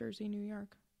 New Jersey, New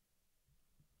York.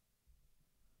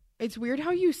 It's weird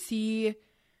how you see,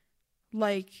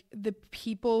 like, the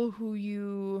people who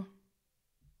you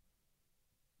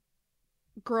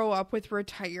grow up with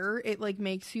retire. It, like,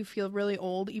 makes you feel really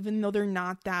old, even though they're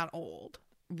not that old.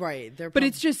 Right. But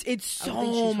it's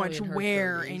so much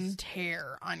wear and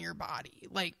tear on your body.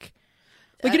 Like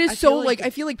it is so, like, I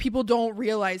feel like people don't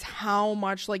realize how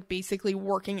much, like, basically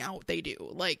working out they do.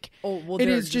 Like, it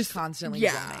is just constantly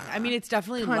running. I mean, it's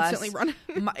definitely constantly running.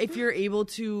 If you're able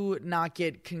to not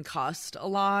get concussed a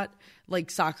lot, like,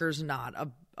 soccer's not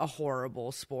a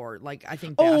horrible sport. Like, I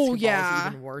think basketball is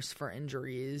even worse for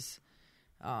injuries.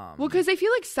 Well, because I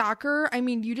feel like soccer, I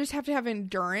mean, you just have to have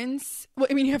endurance. Well,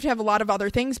 I mean, you have to have a lot of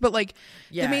other things, but, like,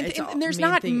 the main thing, and there's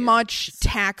not much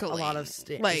tackling. A lot of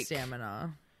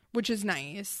stamina. Which is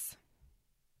nice.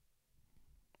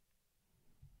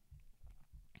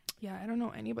 Yeah, I don't know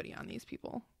anybody on these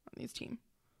team.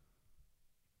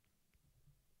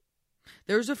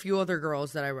 There's a few other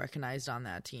girls that I recognized on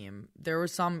that team. There were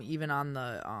some even on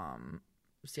the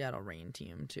Seattle Reign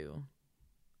team, too.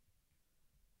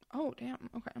 Oh, damn.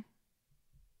 Okay.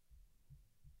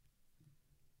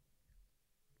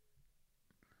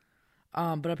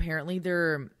 But apparently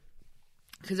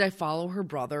because I follow her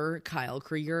brother, Kyle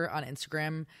Krieger, on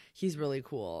Instagram. He's really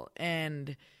cool.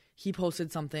 And he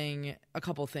posted a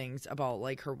couple things about,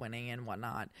 like, her winning and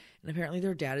whatnot. And apparently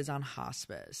their dad is on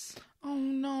hospice. Oh,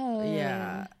 no.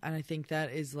 Yeah. And I think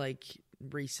that is, like,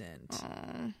 recent.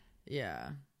 Yeah.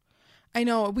 I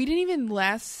know. We didn't even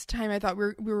last time. I thought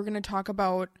we were going to talk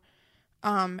about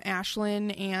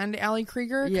Ashlyn and Ali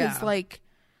Krieger. Because, like,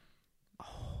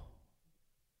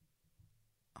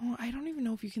 I don't even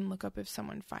know if you can look up if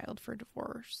someone filed for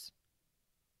divorce.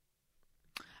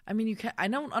 I mean, you can. I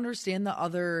don't understand the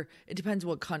other. It depends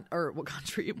what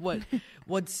country,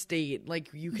 what state.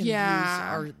 Like, you can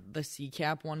use the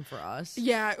CCAP one for us.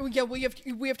 Yeah. We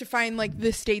have to find, like,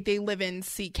 the state they live in,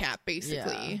 CCAP,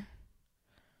 basically.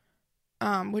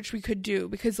 Yeah. Which we could do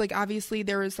because, like, obviously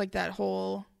there was, like, that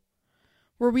whole.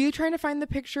 Were we trying to find the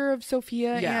picture of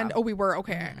Sophia and? Oh, we were.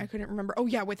 Okay, I couldn't remember. Oh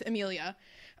yeah, with Amelia,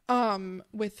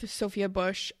 with Sophia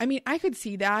Bush. I mean, I could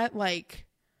see that. Like,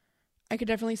 I could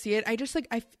definitely see it. I just, like,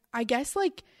 I guess,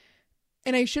 like,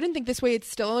 and I shouldn't think this way. It's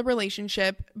still a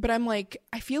relationship, but I'm like,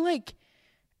 I feel like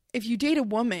if you date a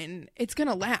woman, it's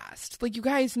gonna last. Like, you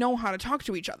guys know how to talk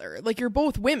to each other. Like, you're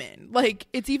both women. Like,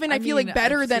 it's even I feel like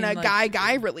better than a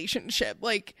guy relationship.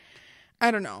 Like, I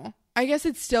don't know. I guess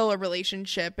it's still a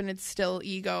relationship and it's still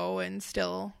ego and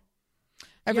still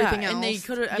everything else. And they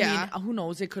could have, I mean, who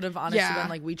knows? It could have honestly been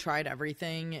like, we tried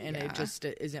everything and it just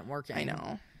isn't working. I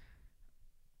know.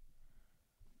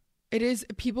 It is.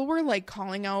 People were, like,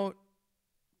 calling out.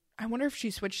 I wonder if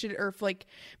she switched it or if, like,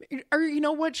 or you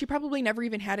know what? She probably never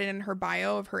even had it in her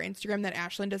bio of her Instagram that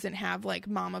Ashlyn doesn't have, like,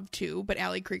 mom of two, but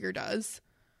Ali Krieger does.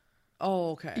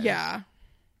 Oh, okay. Yeah.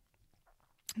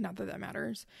 Not that that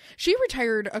matters. She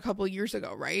retired a couple years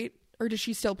ago, right? Or does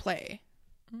she still play?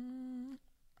 I'm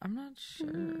not sure.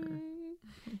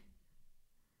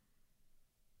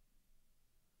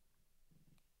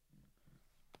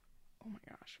 Oh my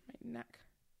gosh, my neck.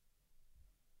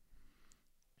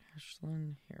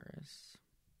 Ashlyn Harris.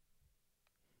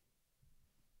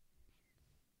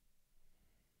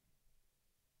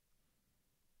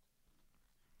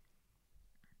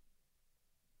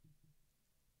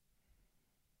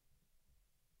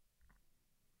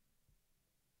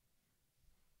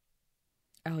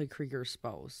 Ali Krieger's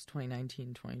spouse,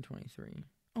 2019-2023.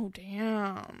 Oh,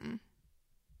 damn.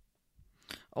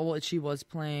 Oh, well, she was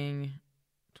playing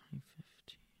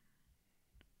 2015.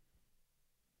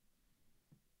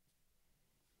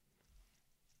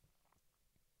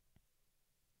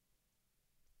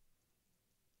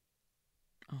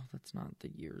 Oh, that's not the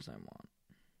years I want.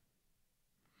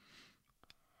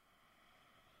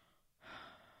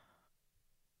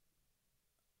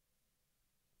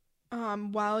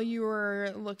 While you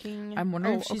were looking, I'm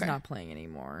wondering if she's not playing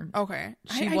anymore. Okay,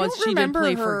 She I was. don't She did remember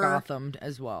play her. for Gotham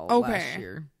as well Okay. last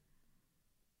year.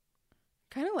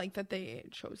 Kind of like that they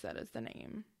chose that as the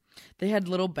name. They had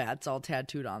little bats all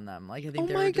tattooed on them. Like I think Oh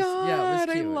they my were just god, yeah, it was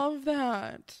I cute. love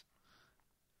that.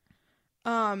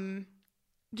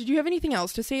 Did you have anything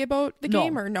else to say about the No.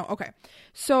 game or no? Okay.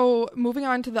 So moving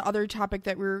on to the other topic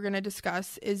that we were going to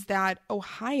discuss is that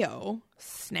Ohio,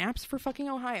 snaps for fucking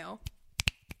Ohio.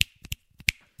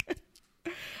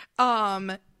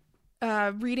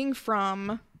 Reading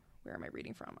from, where am I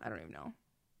reading from? I don't even know.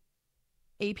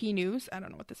 AP News. I don't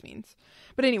know what this means.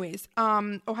 But anyways,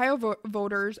 Ohio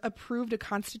voters approved a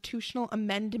constitutional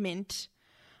amendment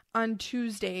on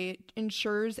Tuesday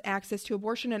ensures access to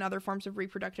abortion and other forms of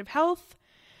reproductive health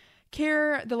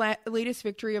care, the latest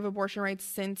victory of abortion rights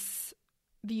since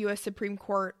the U.S. Supreme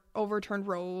Court overturned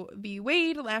Roe v.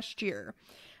 Wade last year.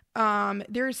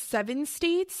 There's 7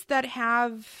 states that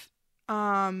have...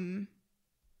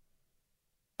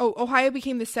 Ohio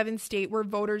became the 7th state where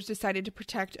voters decided to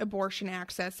protect abortion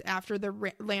access after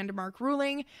the landmark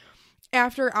ruling.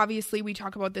 After, obviously, we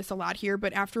talk about this a lot here,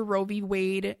 but after Roe v.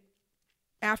 Wade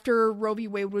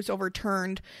was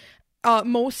overturned,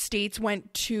 most states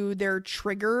went to their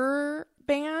trigger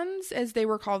bans, as they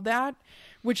were called that,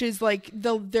 which is like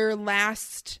their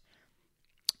last,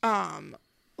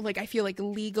 I feel like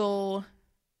legal,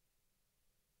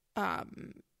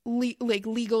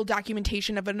 legal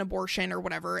documentation of an abortion or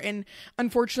whatever. And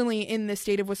unfortunately, in the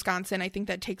state of Wisconsin, I think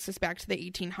that takes us back to the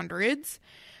 1800s.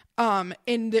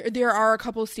 And there are a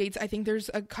couple of states, I think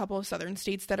there's a couple of southern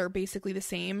states that are basically the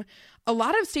same. A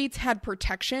lot of states had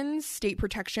state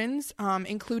protections,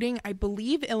 including, I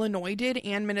believe, Illinois did,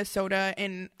 and Minnesota,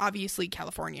 and obviously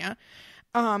California.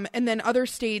 And then other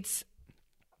states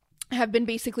have been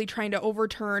basically trying to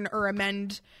overturn or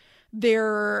amend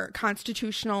their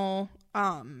constitutional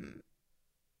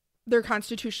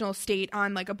state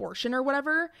on like abortion or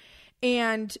whatever.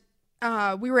 And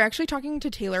we were actually talking to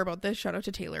Taylor about this. Shout out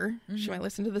to Taylor. Mm-hmm. She might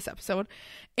listen to this episode.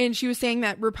 And she was saying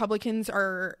that Republicans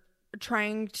are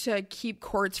trying to keep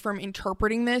courts from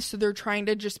interpreting this. So they're trying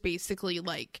to just basically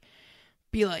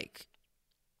be like,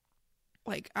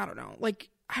 I don't know.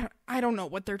 I don't know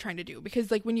what they're trying to do, because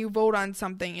like when you vote on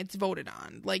something, it's voted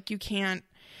on. Like you can't.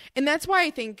 And that's why I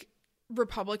think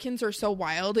Republicans are so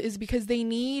wild, is because they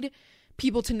need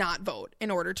people to not vote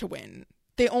in order to win.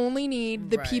 They only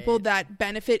need the people that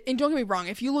benefit. And don't get me wrong,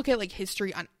 if you look at like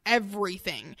history on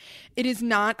everything, it is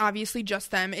not obviously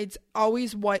just them. It's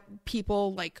always what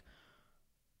people like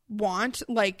want.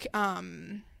 Like a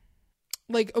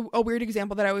weird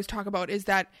example that I always talk about is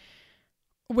that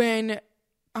when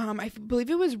I believe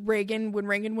it was Reagan, when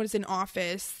Reagan was in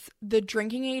office, the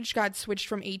drinking age got switched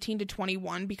from 18 to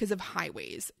 21 because of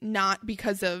highways, not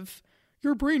because of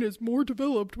your brain is more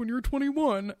developed when you're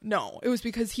 21. No, it was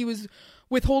because he was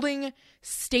withholding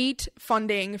state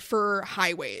funding for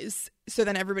highways. So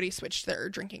then everybody switched their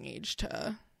drinking age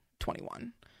to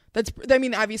 21.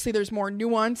 Obviously there's more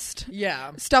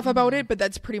nuanced stuff about it, but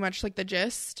that's pretty much like the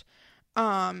gist.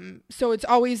 So it's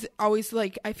always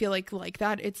like, I feel like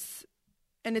that it's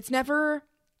never,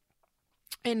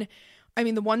 and I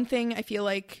mean, the one thing I feel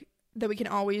like that we can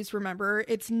always remember,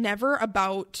 it's never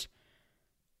about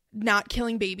not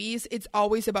killing babies. It's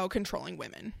always about controlling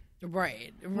women.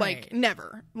 Right. Like,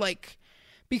 never. Like,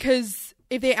 because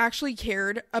if they actually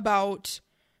cared about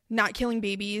not killing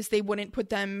babies, they wouldn't put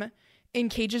them in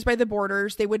cages by the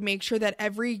borders. They would make sure that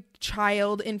every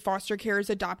child in foster care is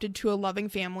adopted to a loving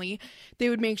family. They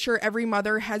would make sure every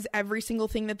mother has every single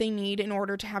thing that they need in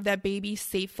order to have that baby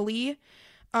safely.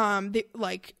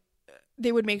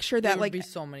 they would make sure that There would like be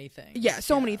so many things. yeah,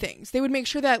 so many things. They would make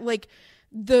sure that like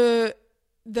the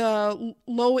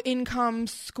low income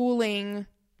schooling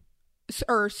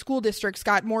or school districts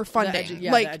got more funding.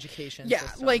 The like education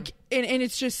system. and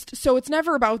it's just, so it's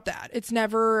never about that. It's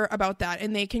never about that.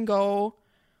 And they can go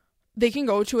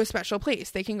to a special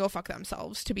place. They can go fuck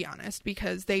themselves, to be honest,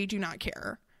 because they do not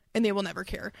care and they will never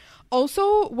care.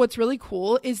 Also, what's really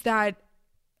cool is that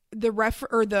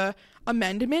the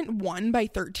amendment won by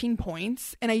 13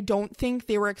 points, and I don't think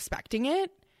they were expecting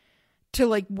it to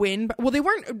like win. Well, they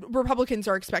weren't. Republicans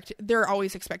they're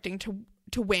always expecting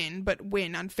to win, but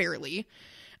win unfairly.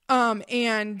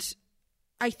 And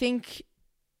I think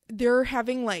they're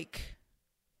having like,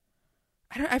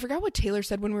 I forgot what Taylor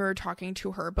said when we were talking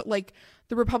to her, but like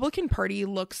the Republican Party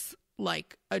looks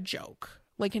like a joke,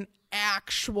 like an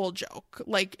actual joke.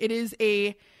 Like it is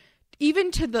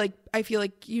even to like, I feel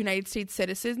like United States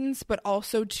citizens, but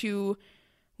also to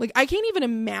like, I can't even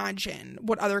imagine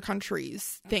what other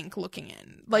countries think looking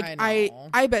in. Like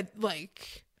I bet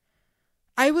like,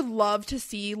 I would love to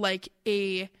see like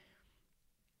a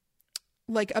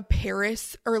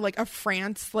Paris or like a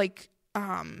France, like,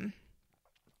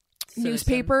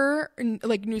 newspaper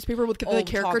with the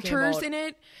caricatures in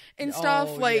it and stuff.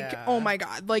 Oh my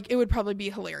God. Like it would probably be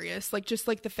hilarious. Like just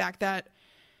like the fact that,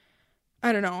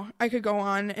 I don't know, I could go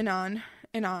on and on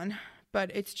and on,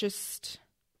 but it's just,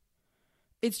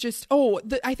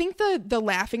 I think the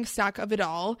laughing stock of it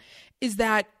all is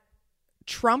that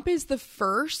Trump is the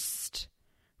first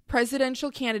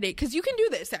presidential candidate, because you can do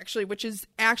this actually, which is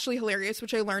actually hilarious,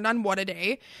 which I learned on What a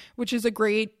Day, which is a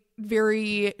great,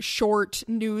 very short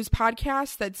news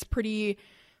podcast that's pretty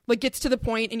like gets to the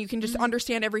point and you can just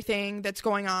understand everything that's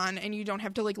going on and you don't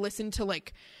have to like listen to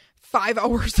like 5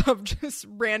 hours of just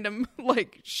random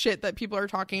like shit that people are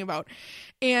talking about.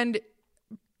 And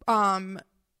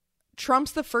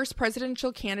Trump's the first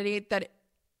presidential candidate that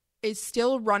is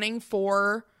still running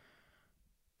for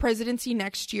presidency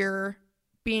next year,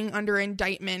 being under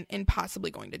indictment and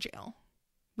possibly going to jail.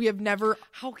 We have never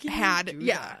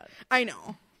that? I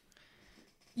know.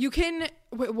 You can,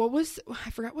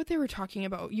 I forgot what they were talking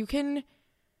about.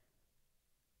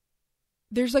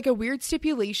 There's like a weird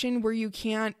stipulation where you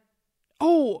can't,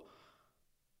 I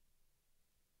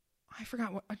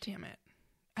forgot damn it.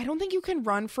 I don't think you can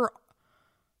run for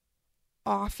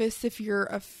office if you're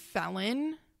a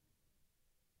felon.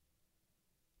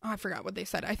 I forgot what they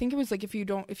said. I think it was like if you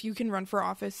can run for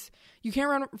office, you can't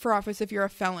run for office if you're a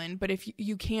felon, but if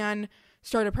you can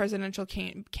start a presidential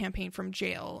campaign from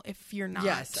jail if you're not.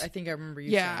 Yes, I think I remember you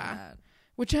saying that.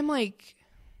 Which I'm like,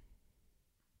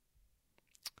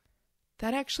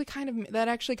 that actually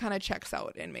kind of checks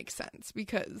out and makes sense,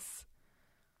 because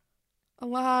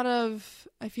I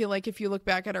feel like if you look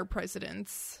back at our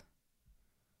presidents,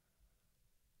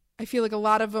 I feel like a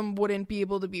lot of them wouldn't be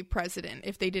able to be president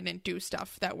if they didn't do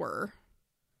stuff that were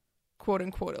quote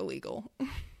unquote illegal.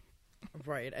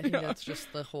 Right. I think that's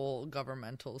just the whole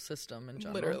governmental system in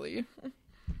general. Literally.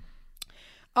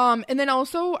 And then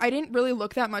also, I didn't really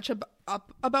look that much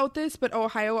up about this, but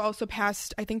Ohio also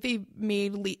passed, I think they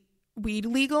made weed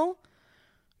legal.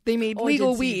 They made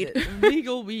legal weed.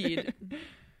 Legal weed.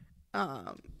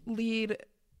 Weed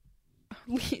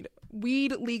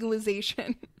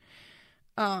legalization.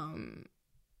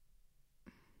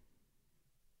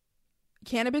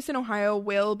 Cannabis in Ohio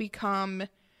will become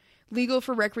legal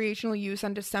for recreational use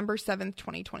on December 7th,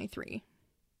 2023.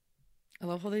 I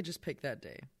love how they just picked that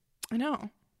day. I know.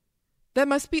 There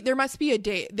must be a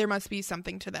day. There must be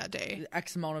something to that day.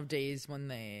 X amount of days when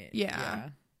they... Yeah.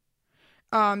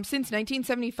 Since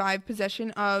 1975,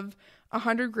 possession of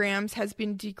 100 grams has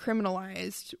been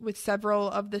decriminalized, with several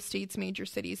of the state's major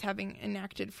cities having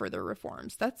enacted further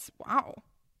reforms. That's wow.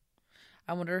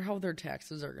 I wonder how their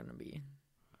taxes are going to be.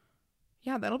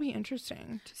 Yeah, that'll be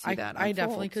interesting to see that. I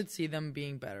definitely could see them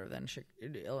being better than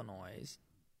Illinois.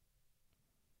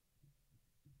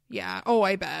 Yeah. Oh,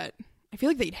 I bet. I feel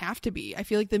like they'd have to be. I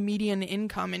feel like the median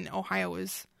income in Ohio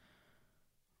is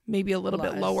maybe a little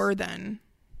bit lower than...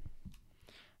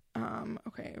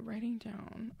 Okay, writing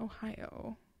down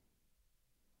Ohio.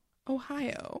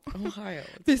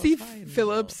 Busy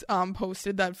Phillips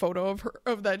posted that photo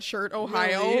of that shirt,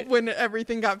 Ohio, really? When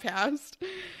everything got passed.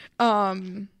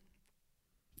 Okay,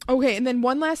 and then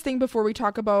one last thing before we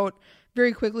talk about,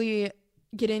 very quickly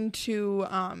get into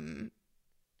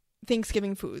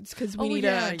Thanksgiving foods, because we need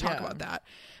to talk about that.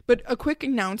 But a quick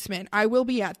announcement, I will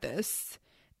be at this.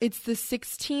 It's the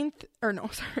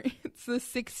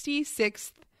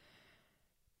 66th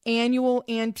annual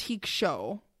antique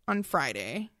show on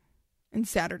Friday and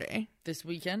Saturday. This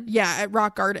weekend? Yeah, at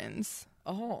Rock Gardens.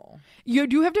 Oh. You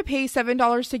do have to pay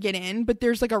 $7 to get in, but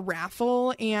there's like a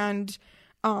raffle and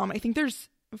I think there's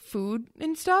food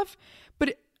and stuff.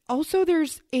 But also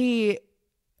there's a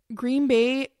Green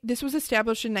Bay, this was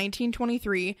established in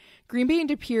 1923, Green Bay and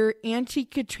De Pere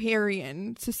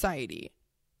Antiquarian Society.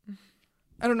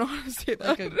 I don't know how to say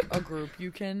that. Like a group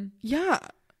you can. Yeah.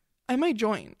 I might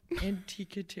join.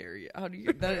 Antiquarian. How do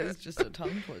you? That is just a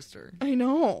tongue twister. I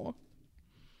know.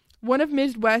 One of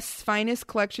Midwest's finest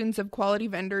collections of quality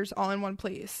vendors all in one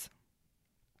place.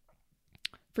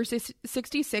 For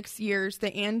 66 years,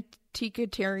 the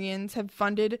Antiquarians have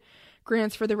funded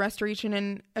grants for the restoration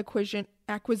and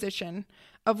acquisition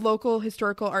of local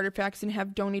historical artifacts and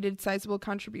have donated sizable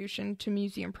contribution to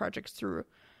museum projects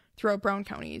throughout Brown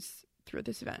counties through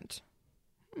this event.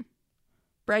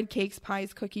 Bread, cakes,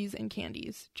 pies, cookies, and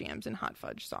candies, jams, and hot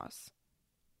fudge sauce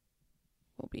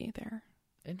will be there.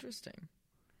 Interesting.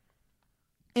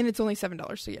 And it's only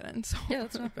 $7 to get in. So Yeah,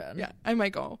 that's not bad. Yeah, I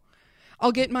might go.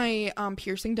 I'll get my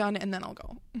piercing done and then I'll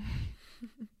go.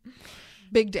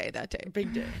 Big day that day.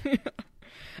 Big day.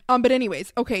 But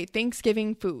anyways, okay,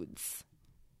 Thanksgiving foods.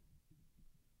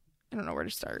 I don't know where to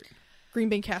start. Green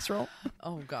bean casserole.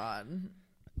 Oh God.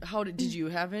 How did you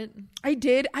have it? I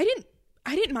did. I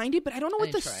didn't mind it, but I don't know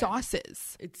what the didn't try it. sauce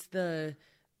is. It's the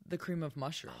cream of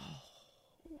mushroom.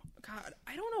 God,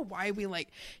 I don't know why we like.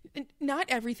 Not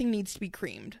everything needs to be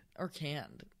creamed Or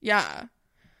canned. Yeah,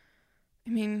 I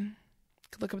mean,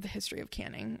 look up the history of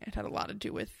canning. It had a lot to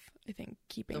do with, I think,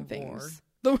 keeping The things.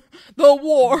 The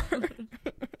war.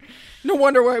 No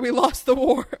wonder why we lost the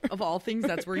war. Of all things,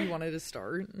 that's where you wanted to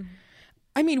start.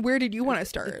 I mean, where did you want to The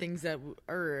start? things that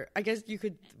are, I guess we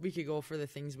could go for the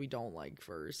things we don't like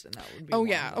first, and that would be. Oh one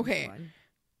yeah, of them. okay. Fine.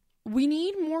 We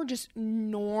need more just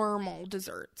normal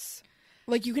desserts.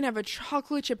 Like you can have a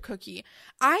chocolate chip cookie.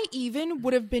 I even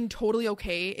would have been totally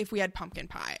okay if we had pumpkin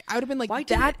pie. I would have been like, Why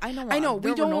that. I know. We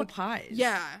There don't were no pies.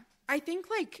 Yeah, I think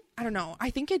like I don't know. I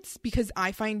think it's because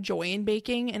I find joy in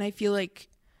baking, and I feel like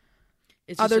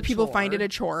It's just other a people chore. find it a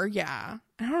chore. Yeah,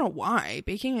 I don't know why.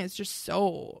 Baking is just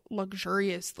so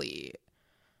luxuriously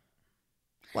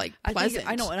like pleasant.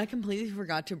 I know, and I completely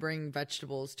forgot to bring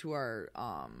vegetables to our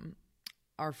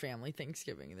family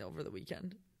Thanksgiving over the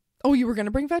weekend. Oh, you were gonna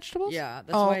bring vegetables? Yeah,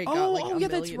 that's why I got like a yeah,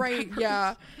 that's million right. peppers.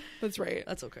 Yeah, that's right.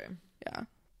 That's okay. Yeah.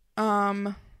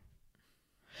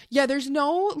 Yeah, there's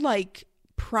no like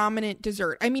prominent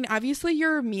dessert. I mean, obviously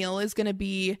your meal is going to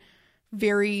be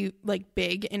very like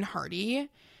big and hearty.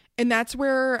 And that's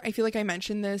where I feel like I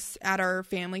mentioned this at our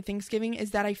family Thanksgiving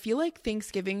is that I feel like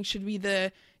Thanksgiving should be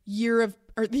the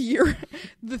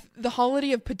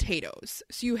holiday of potatoes.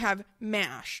 So you have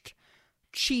mashed,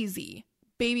 cheesy,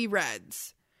 baby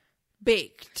reds,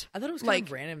 baked. I thought it was kind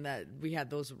of random that we had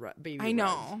those baby. I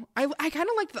know. I kind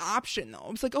of like the option though.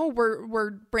 It's like, oh,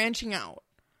 we're branching out.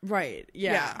 Right.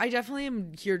 Yeah. Yeah. I definitely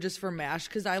am here just for mash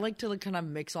because I like to like kind of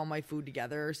mix all my food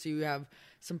together. So you have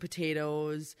some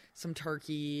potatoes, some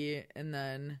turkey, and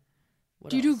then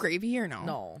Do you do gravy or no?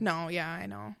 No. No, yeah, I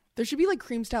know. There should be like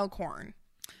cream style corn.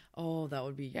 Oh, that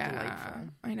would be delightful.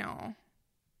 I know.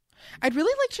 I'd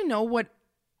really like to know what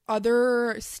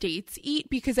other states eat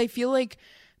because I feel like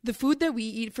the food that we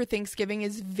eat for Thanksgiving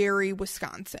is very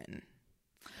Wisconsin.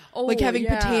 Oh, Like having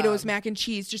yeah. potatoes, mac and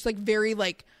cheese, just like very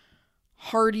like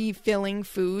hearty, filling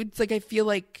foods. Like I feel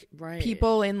like Right.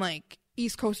 people in like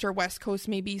East Coast or West Coast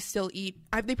maybe still eat.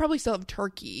 They probably still have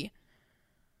turkey.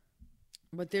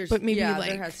 But maybe, there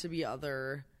like- has to be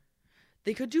other.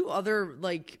 They could do other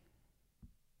like.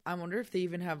 I wonder if they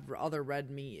even have other red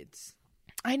meats.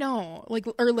 I know, like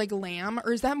or like lamb,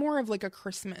 or is that more of like a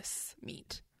Christmas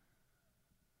meat?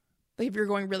 Like if you're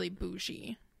going really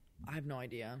bougie. I have no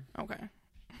idea. Okay.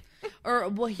 Or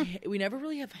well, we never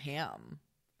really have ham.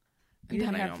 We That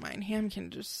didn't I have- don't mind. Ham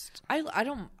can just. I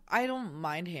don't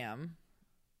mind ham.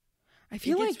 I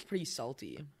feel it like gets pretty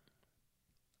salty.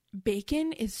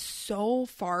 bacon is so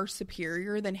far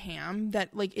superior than ham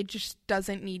that like it just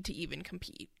doesn't need to even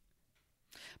compete.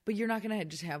 But you're not gonna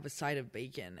just have a side of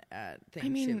bacon at I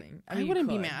mean, Thanksgiving. I you wouldn't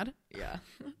be could. mad. Yeah.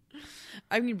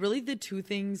 I mean, really, the two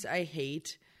things I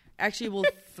hate, actually, well,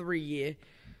 three,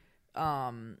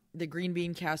 the green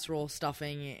bean casserole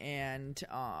stuffing and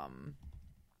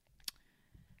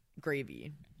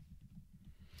gravy.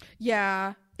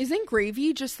 Yeah. Isn't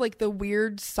gravy just like the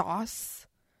weird sauce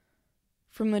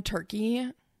from the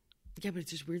turkey? Yeah, but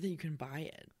it's just weird that you can buy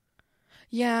it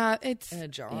Yeah, it's in a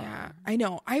jar. Yeah, I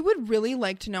know. I would really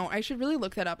like to know. I should really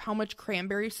look that up. How much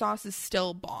cranberry sauce is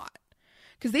still bought?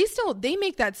 Because they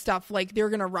make that stuff like they're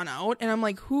gonna run out, and I'm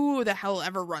like, who the hell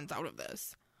ever runs out of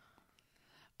this?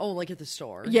 Oh, like at the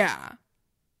store? Yeah,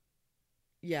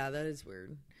 Yeah, that is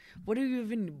weird. What do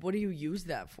you use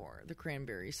that for? The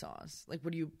cranberry sauce? Like,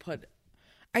 what do you put?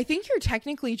 I think you're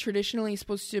technically traditionally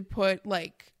supposed to put,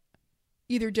 like,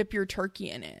 either dip your turkey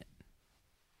in it.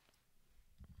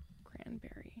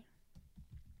 Cranberry.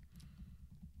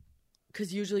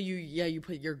 Because usually you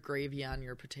put your gravy on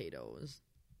your potatoes.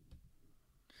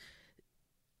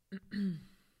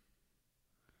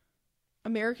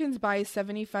 Americans buy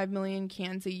 75 million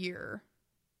cans a year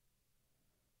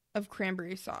of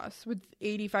cranberry sauce, with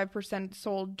 85%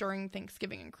 sold during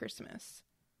Thanksgiving and Christmas.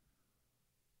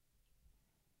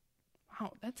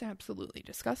 Wow, that's absolutely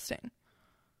disgusting.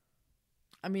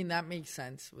 I mean, that makes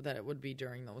sense that it would be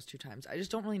during those two times. I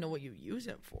just don't really know what you use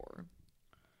it for.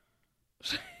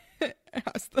 Should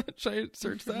I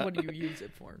search that? What do you use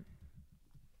it for?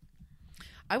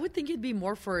 I would think it'd be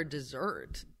more for a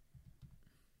dessert.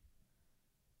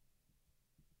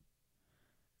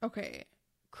 Okay.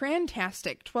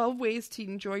 Crantastic. 12 ways to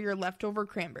enjoy your leftover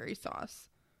cranberry sauce.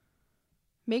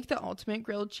 Make the ultimate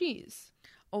grilled cheese.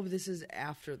 Oh, this is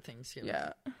after Thanksgiving.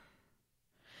 Yeah.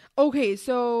 Okay,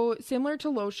 so similar to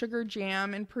low sugar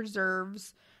jam and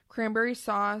preserves, cranberry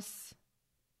sauce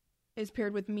is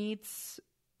paired with meats,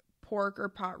 pork, or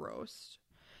pot roast.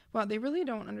 Wow, they really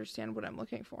don't understand what I'm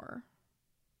looking for.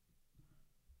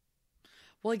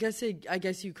 Well, I guess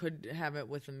you could have it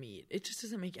with a meat. It just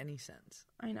doesn't make any sense.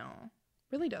 I know.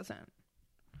 Really doesn't.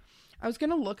 I was going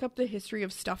to look up the history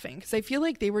of stuffing because I feel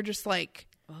like they were just like...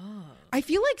 Oh. I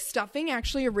feel like stuffing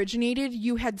actually originated,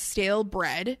 you had stale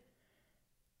bread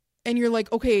and you're like,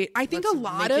 okay, I think Let's a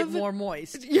lot make of... it more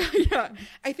moist. Yeah.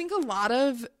 I think a lot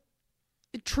of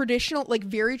traditional, like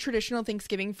very traditional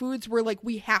Thanksgiving foods were like,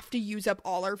 we have to use up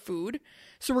all our food,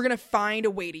 so we're going to find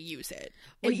a way to use it.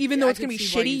 And Well, even though I it's going to be could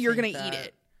see why shitty, you you're think going to eat that.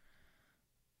 it.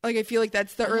 Like, I feel like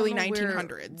that's the I don't early know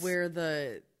 1900s. Where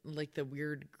the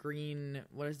weird green,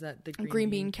 what is that? The green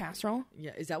bean casserole?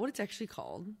 Yeah, is that what it's actually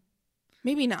called?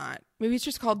 Maybe not. Maybe it's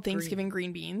just called Thanksgiving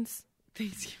green beans.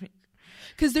 Thanksgiving.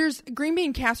 Because there's green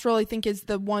bean casserole, I think, is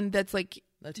the one that's like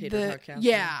The tater tot casserole.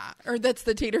 Yeah, or that's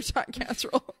the tater tot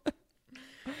casserole.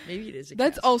 Maybe it is.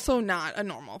 That's casserole. also not a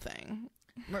normal thing.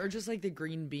 Or just like the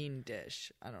green bean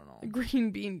dish. I don't know.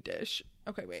 Green bean dish.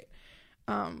 Okay, wait.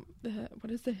 What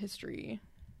is the history?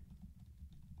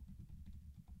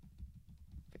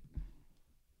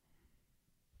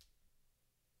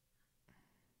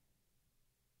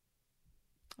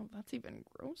 Oh, that's even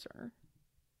grosser.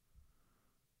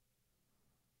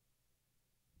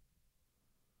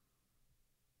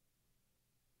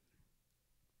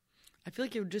 I feel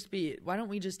like it would just be, why don't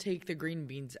we just take the green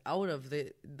beans out of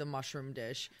the mushroom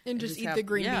dish And just eat have- the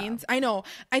green yeah. beans? I know.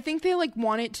 I think they like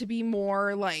want it to be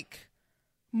more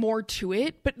to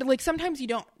it, but like sometimes you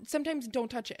don't. Sometimes don't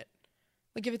touch it.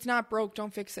 Like if it's not broke,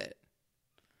 don't fix it.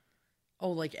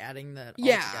 Oh, like adding that all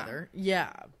Yeah. together?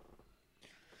 Yeah.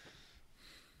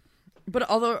 But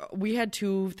although we had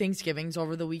 2 Thanksgivings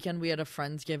over the weekend, we had a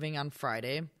Friendsgiving on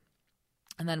Friday.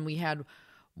 And then we had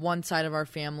one side of our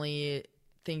family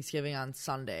Thanksgiving on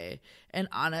Sunday. And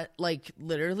on it, like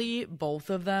literally both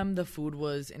of them, the food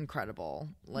was incredible.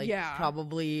 Like Yeah.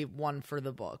 probably one for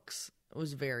the books. It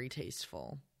was very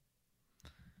tasteful.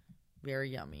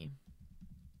 Very yummy.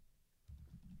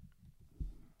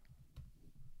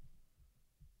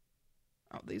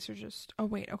 Oh, these are just... Oh,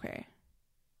 wait, okay.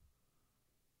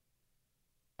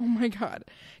 Oh my god.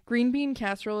 Green bean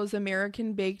casserole is an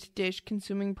American baked dish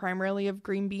consuming primarily of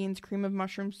green beans, cream of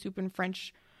mushroom soup, and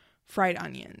French fried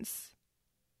onions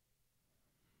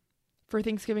for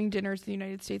Thanksgiving dinners in the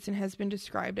United States and has been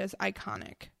described as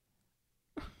iconic.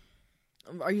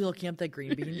 Are you looking up that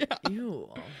green bean? Yeah. Ew.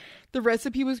 The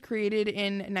recipe was created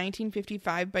in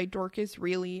 1955 by Dorcas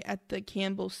Reilly at the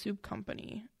Campbell Soup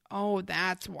Company. Oh,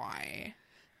 that's why.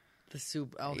 The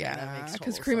soup. Okay, Yeah, that makes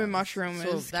because total cream and sense. mushroom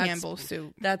So is that's- Campbell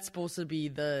soup. That's supposed to be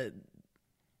the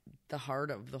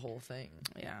heart of the whole thing.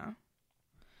 Yeah.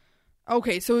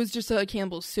 Okay, so it's just a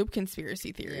Campbell soup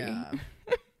conspiracy theory. Yeah.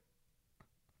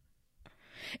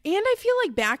 And I feel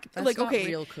like back, That's like, not okay,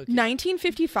 real cooking.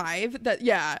 1955, that,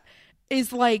 yeah,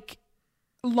 is like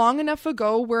long enough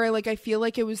ago where, like, I feel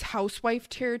like it was housewife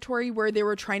territory where they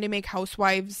were trying to make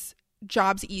housewives'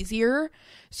 jobs easier.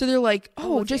 So they're like,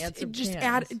 oh, let's just add some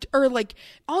add, cans. or like,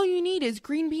 all you need is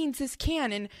green beans, this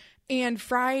can, and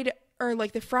fried, or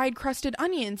like the fried crusted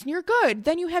onions, and you're good.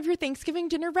 Then you have your Thanksgiving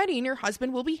dinner ready and your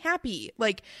husband will be happy.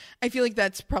 Like, I feel like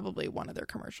that's probably one of their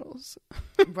commercials.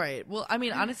 Right. Well, I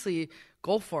mean, honestly,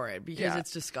 go for it because Yeah.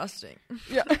 it's disgusting.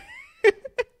 Yeah.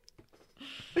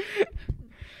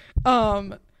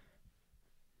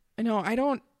 No, I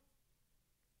don't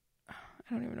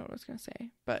even know what I was gonna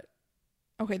say, but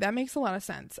Okay, that makes a lot of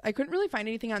sense. I couldn't really find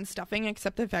anything on stuffing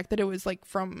except the fact that it was like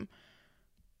from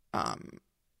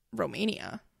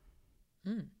Romania.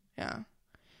 Yeah.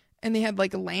 And they had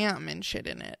like lamb and shit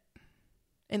in it.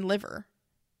 And liver.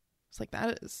 It's like,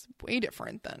 that is way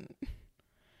different than...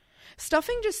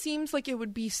 Stuffing just seems like it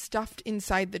would be stuffed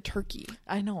inside the turkey.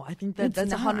 I know. I think that's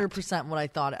 100% what I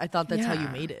thought. I thought that's how you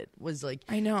Yeah. made it. Was like,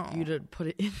 I know. you'd put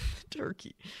it in the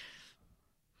turkey.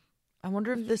 I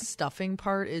wonder if the stuffing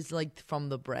part is like from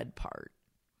the bread part.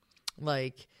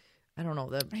 Like, I don't know.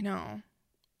 That I know.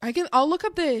 I'll look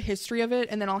up the history of it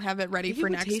and then I'll have it ready for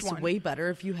next taste one. way better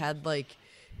if you had like,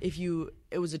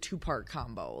 it was a 2-part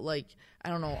combo. Like, I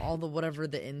don't know, all the whatever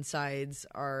the insides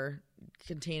are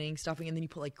containing stuffing, and then you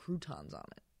put like croutons on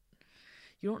it.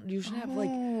 You should have like,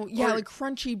 like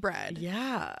crunchy bread.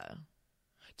 Yeah.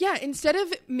 Yeah, instead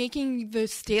of making the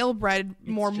stale bread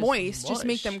more just moist, just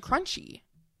make mush. them crunchy.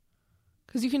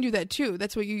 Because you can do that too.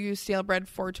 That's what you use stale bread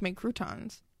for, to make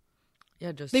croutons.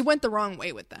 Yeah, just They went the wrong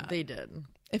way with that. They did.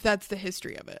 If that's the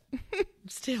history of it.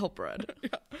 Stale bread.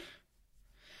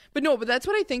 But that's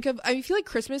what I think of. I feel like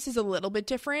Christmas is a little bit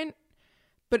different.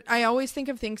 But I always think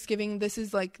of Thanksgiving. This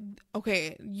is like,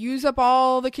 okay, use up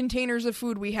all the containers of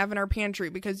food we have in our pantry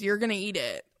because you're going to eat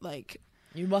it. Like,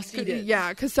 You must eat it. yeah,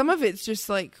 because some of it's just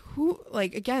like,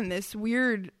 again, this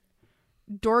weird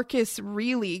Dorcas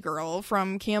Reilly girl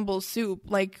from Campbell's Soup.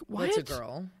 Like, what? That's a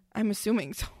girl. I'm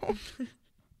assuming so.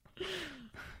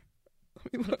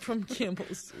 From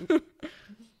Campbell's Soup.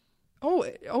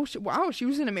 Wow, she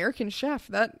was an American chef.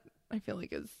 That, I feel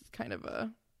like, is kind of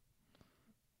a...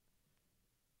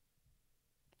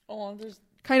 Oh, there's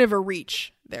kind of a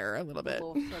reach there a little bit.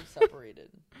 loaves have separated.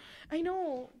 I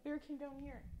know. Bear came down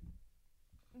here.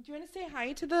 Do you want to say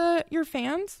hi to your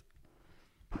fans?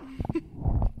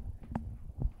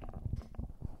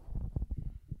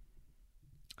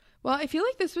 Well, I feel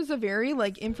like this was a very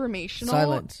like informational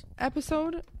Silence.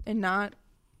 episode and not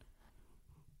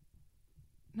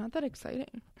that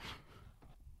exciting.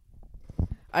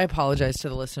 I apologize to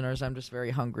the listeners. I'm just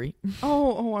very hungry.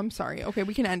 Oh, I'm sorry. Okay,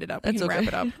 we can end it up. We That's can wrap okay.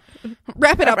 it up.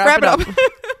 Wrap it up. Do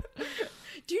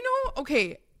you know,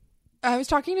 okay, I was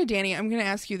talking to Danny. I'm going to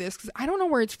ask you this because I don't know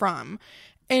where it's from.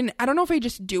 And I don't know if I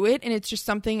just do it and it's just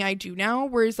something I do now.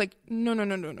 Whereas like, no.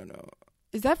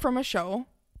 Is that from a show?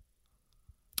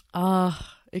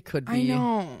 It could be. I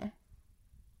know.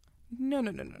 No.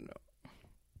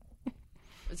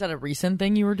 Is that a recent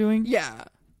thing you were doing? Yeah.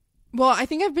 Well, I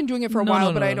think I've been doing it for a No, while,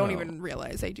 no, but no, I don't no. even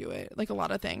realize I do it. Like a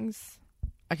lot of things.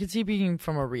 I could see it being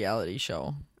from a reality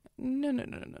show. No. I don't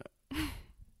know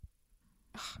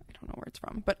where it's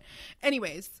from. But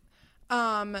anyways,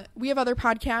 we have other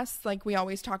podcasts like we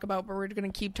always talk about, but we're going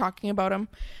to keep talking about them.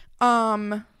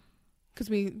 Because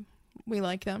we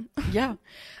like them. Yeah.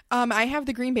 I have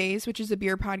the Green Bays, which is a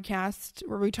beer podcast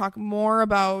where we talk more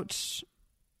about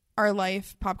our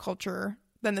life, pop culture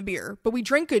than the beer, but we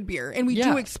drink good beer and we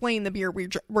do explain the beer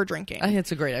we're drinking. I think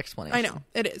it's a great explanation. I know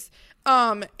it is.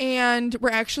 And we're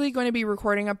actually going to be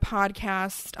recording a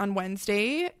podcast on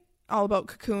Wednesday all about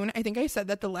Cocoon. I think I said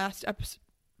that the last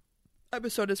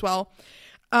episode as well.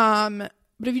 But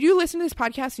if you do listen to this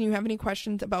podcast and you have any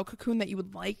questions about Cocoon that you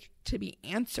would like to be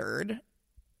answered,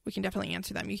 we can definitely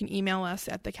answer them. You can email us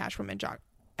at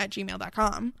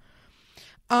thecashwomen@gmail.com.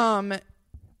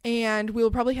 And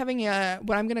we'll probably having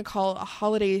what I'm going to call a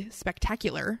holiday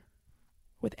spectacular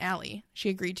with Allie. She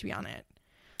agreed to be on it.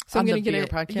 So On I'm going the to beer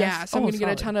get podcast? Yeah, so I'm Oh, going to get a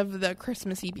solid. ton of the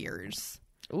Christmassy beers.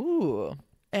 Ooh.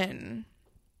 And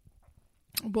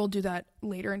we'll do that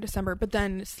later in December. But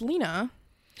then Selena.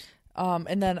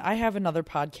 And then I have another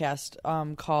podcast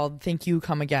called Thank You,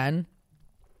 Come Again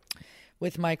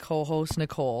with my co-host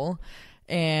Nicole.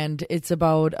 And it's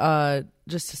about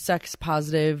just sex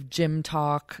positive, gym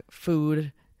talk,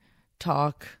 food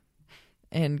talk,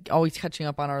 and always catching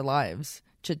up on our lives.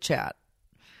 Chit chat.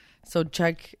 So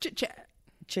check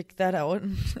that out.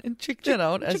 Check that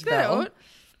out as well.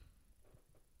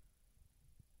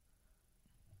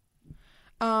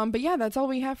 But yeah, that's all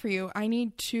we have for you. I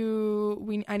need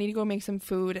to go make some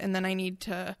food, and then I need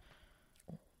to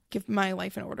give my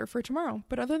life in order for tomorrow.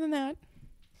 But other than that,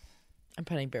 I'm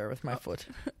petting Bear with my foot.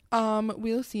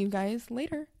 we'll see you guys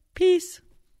later. Peace.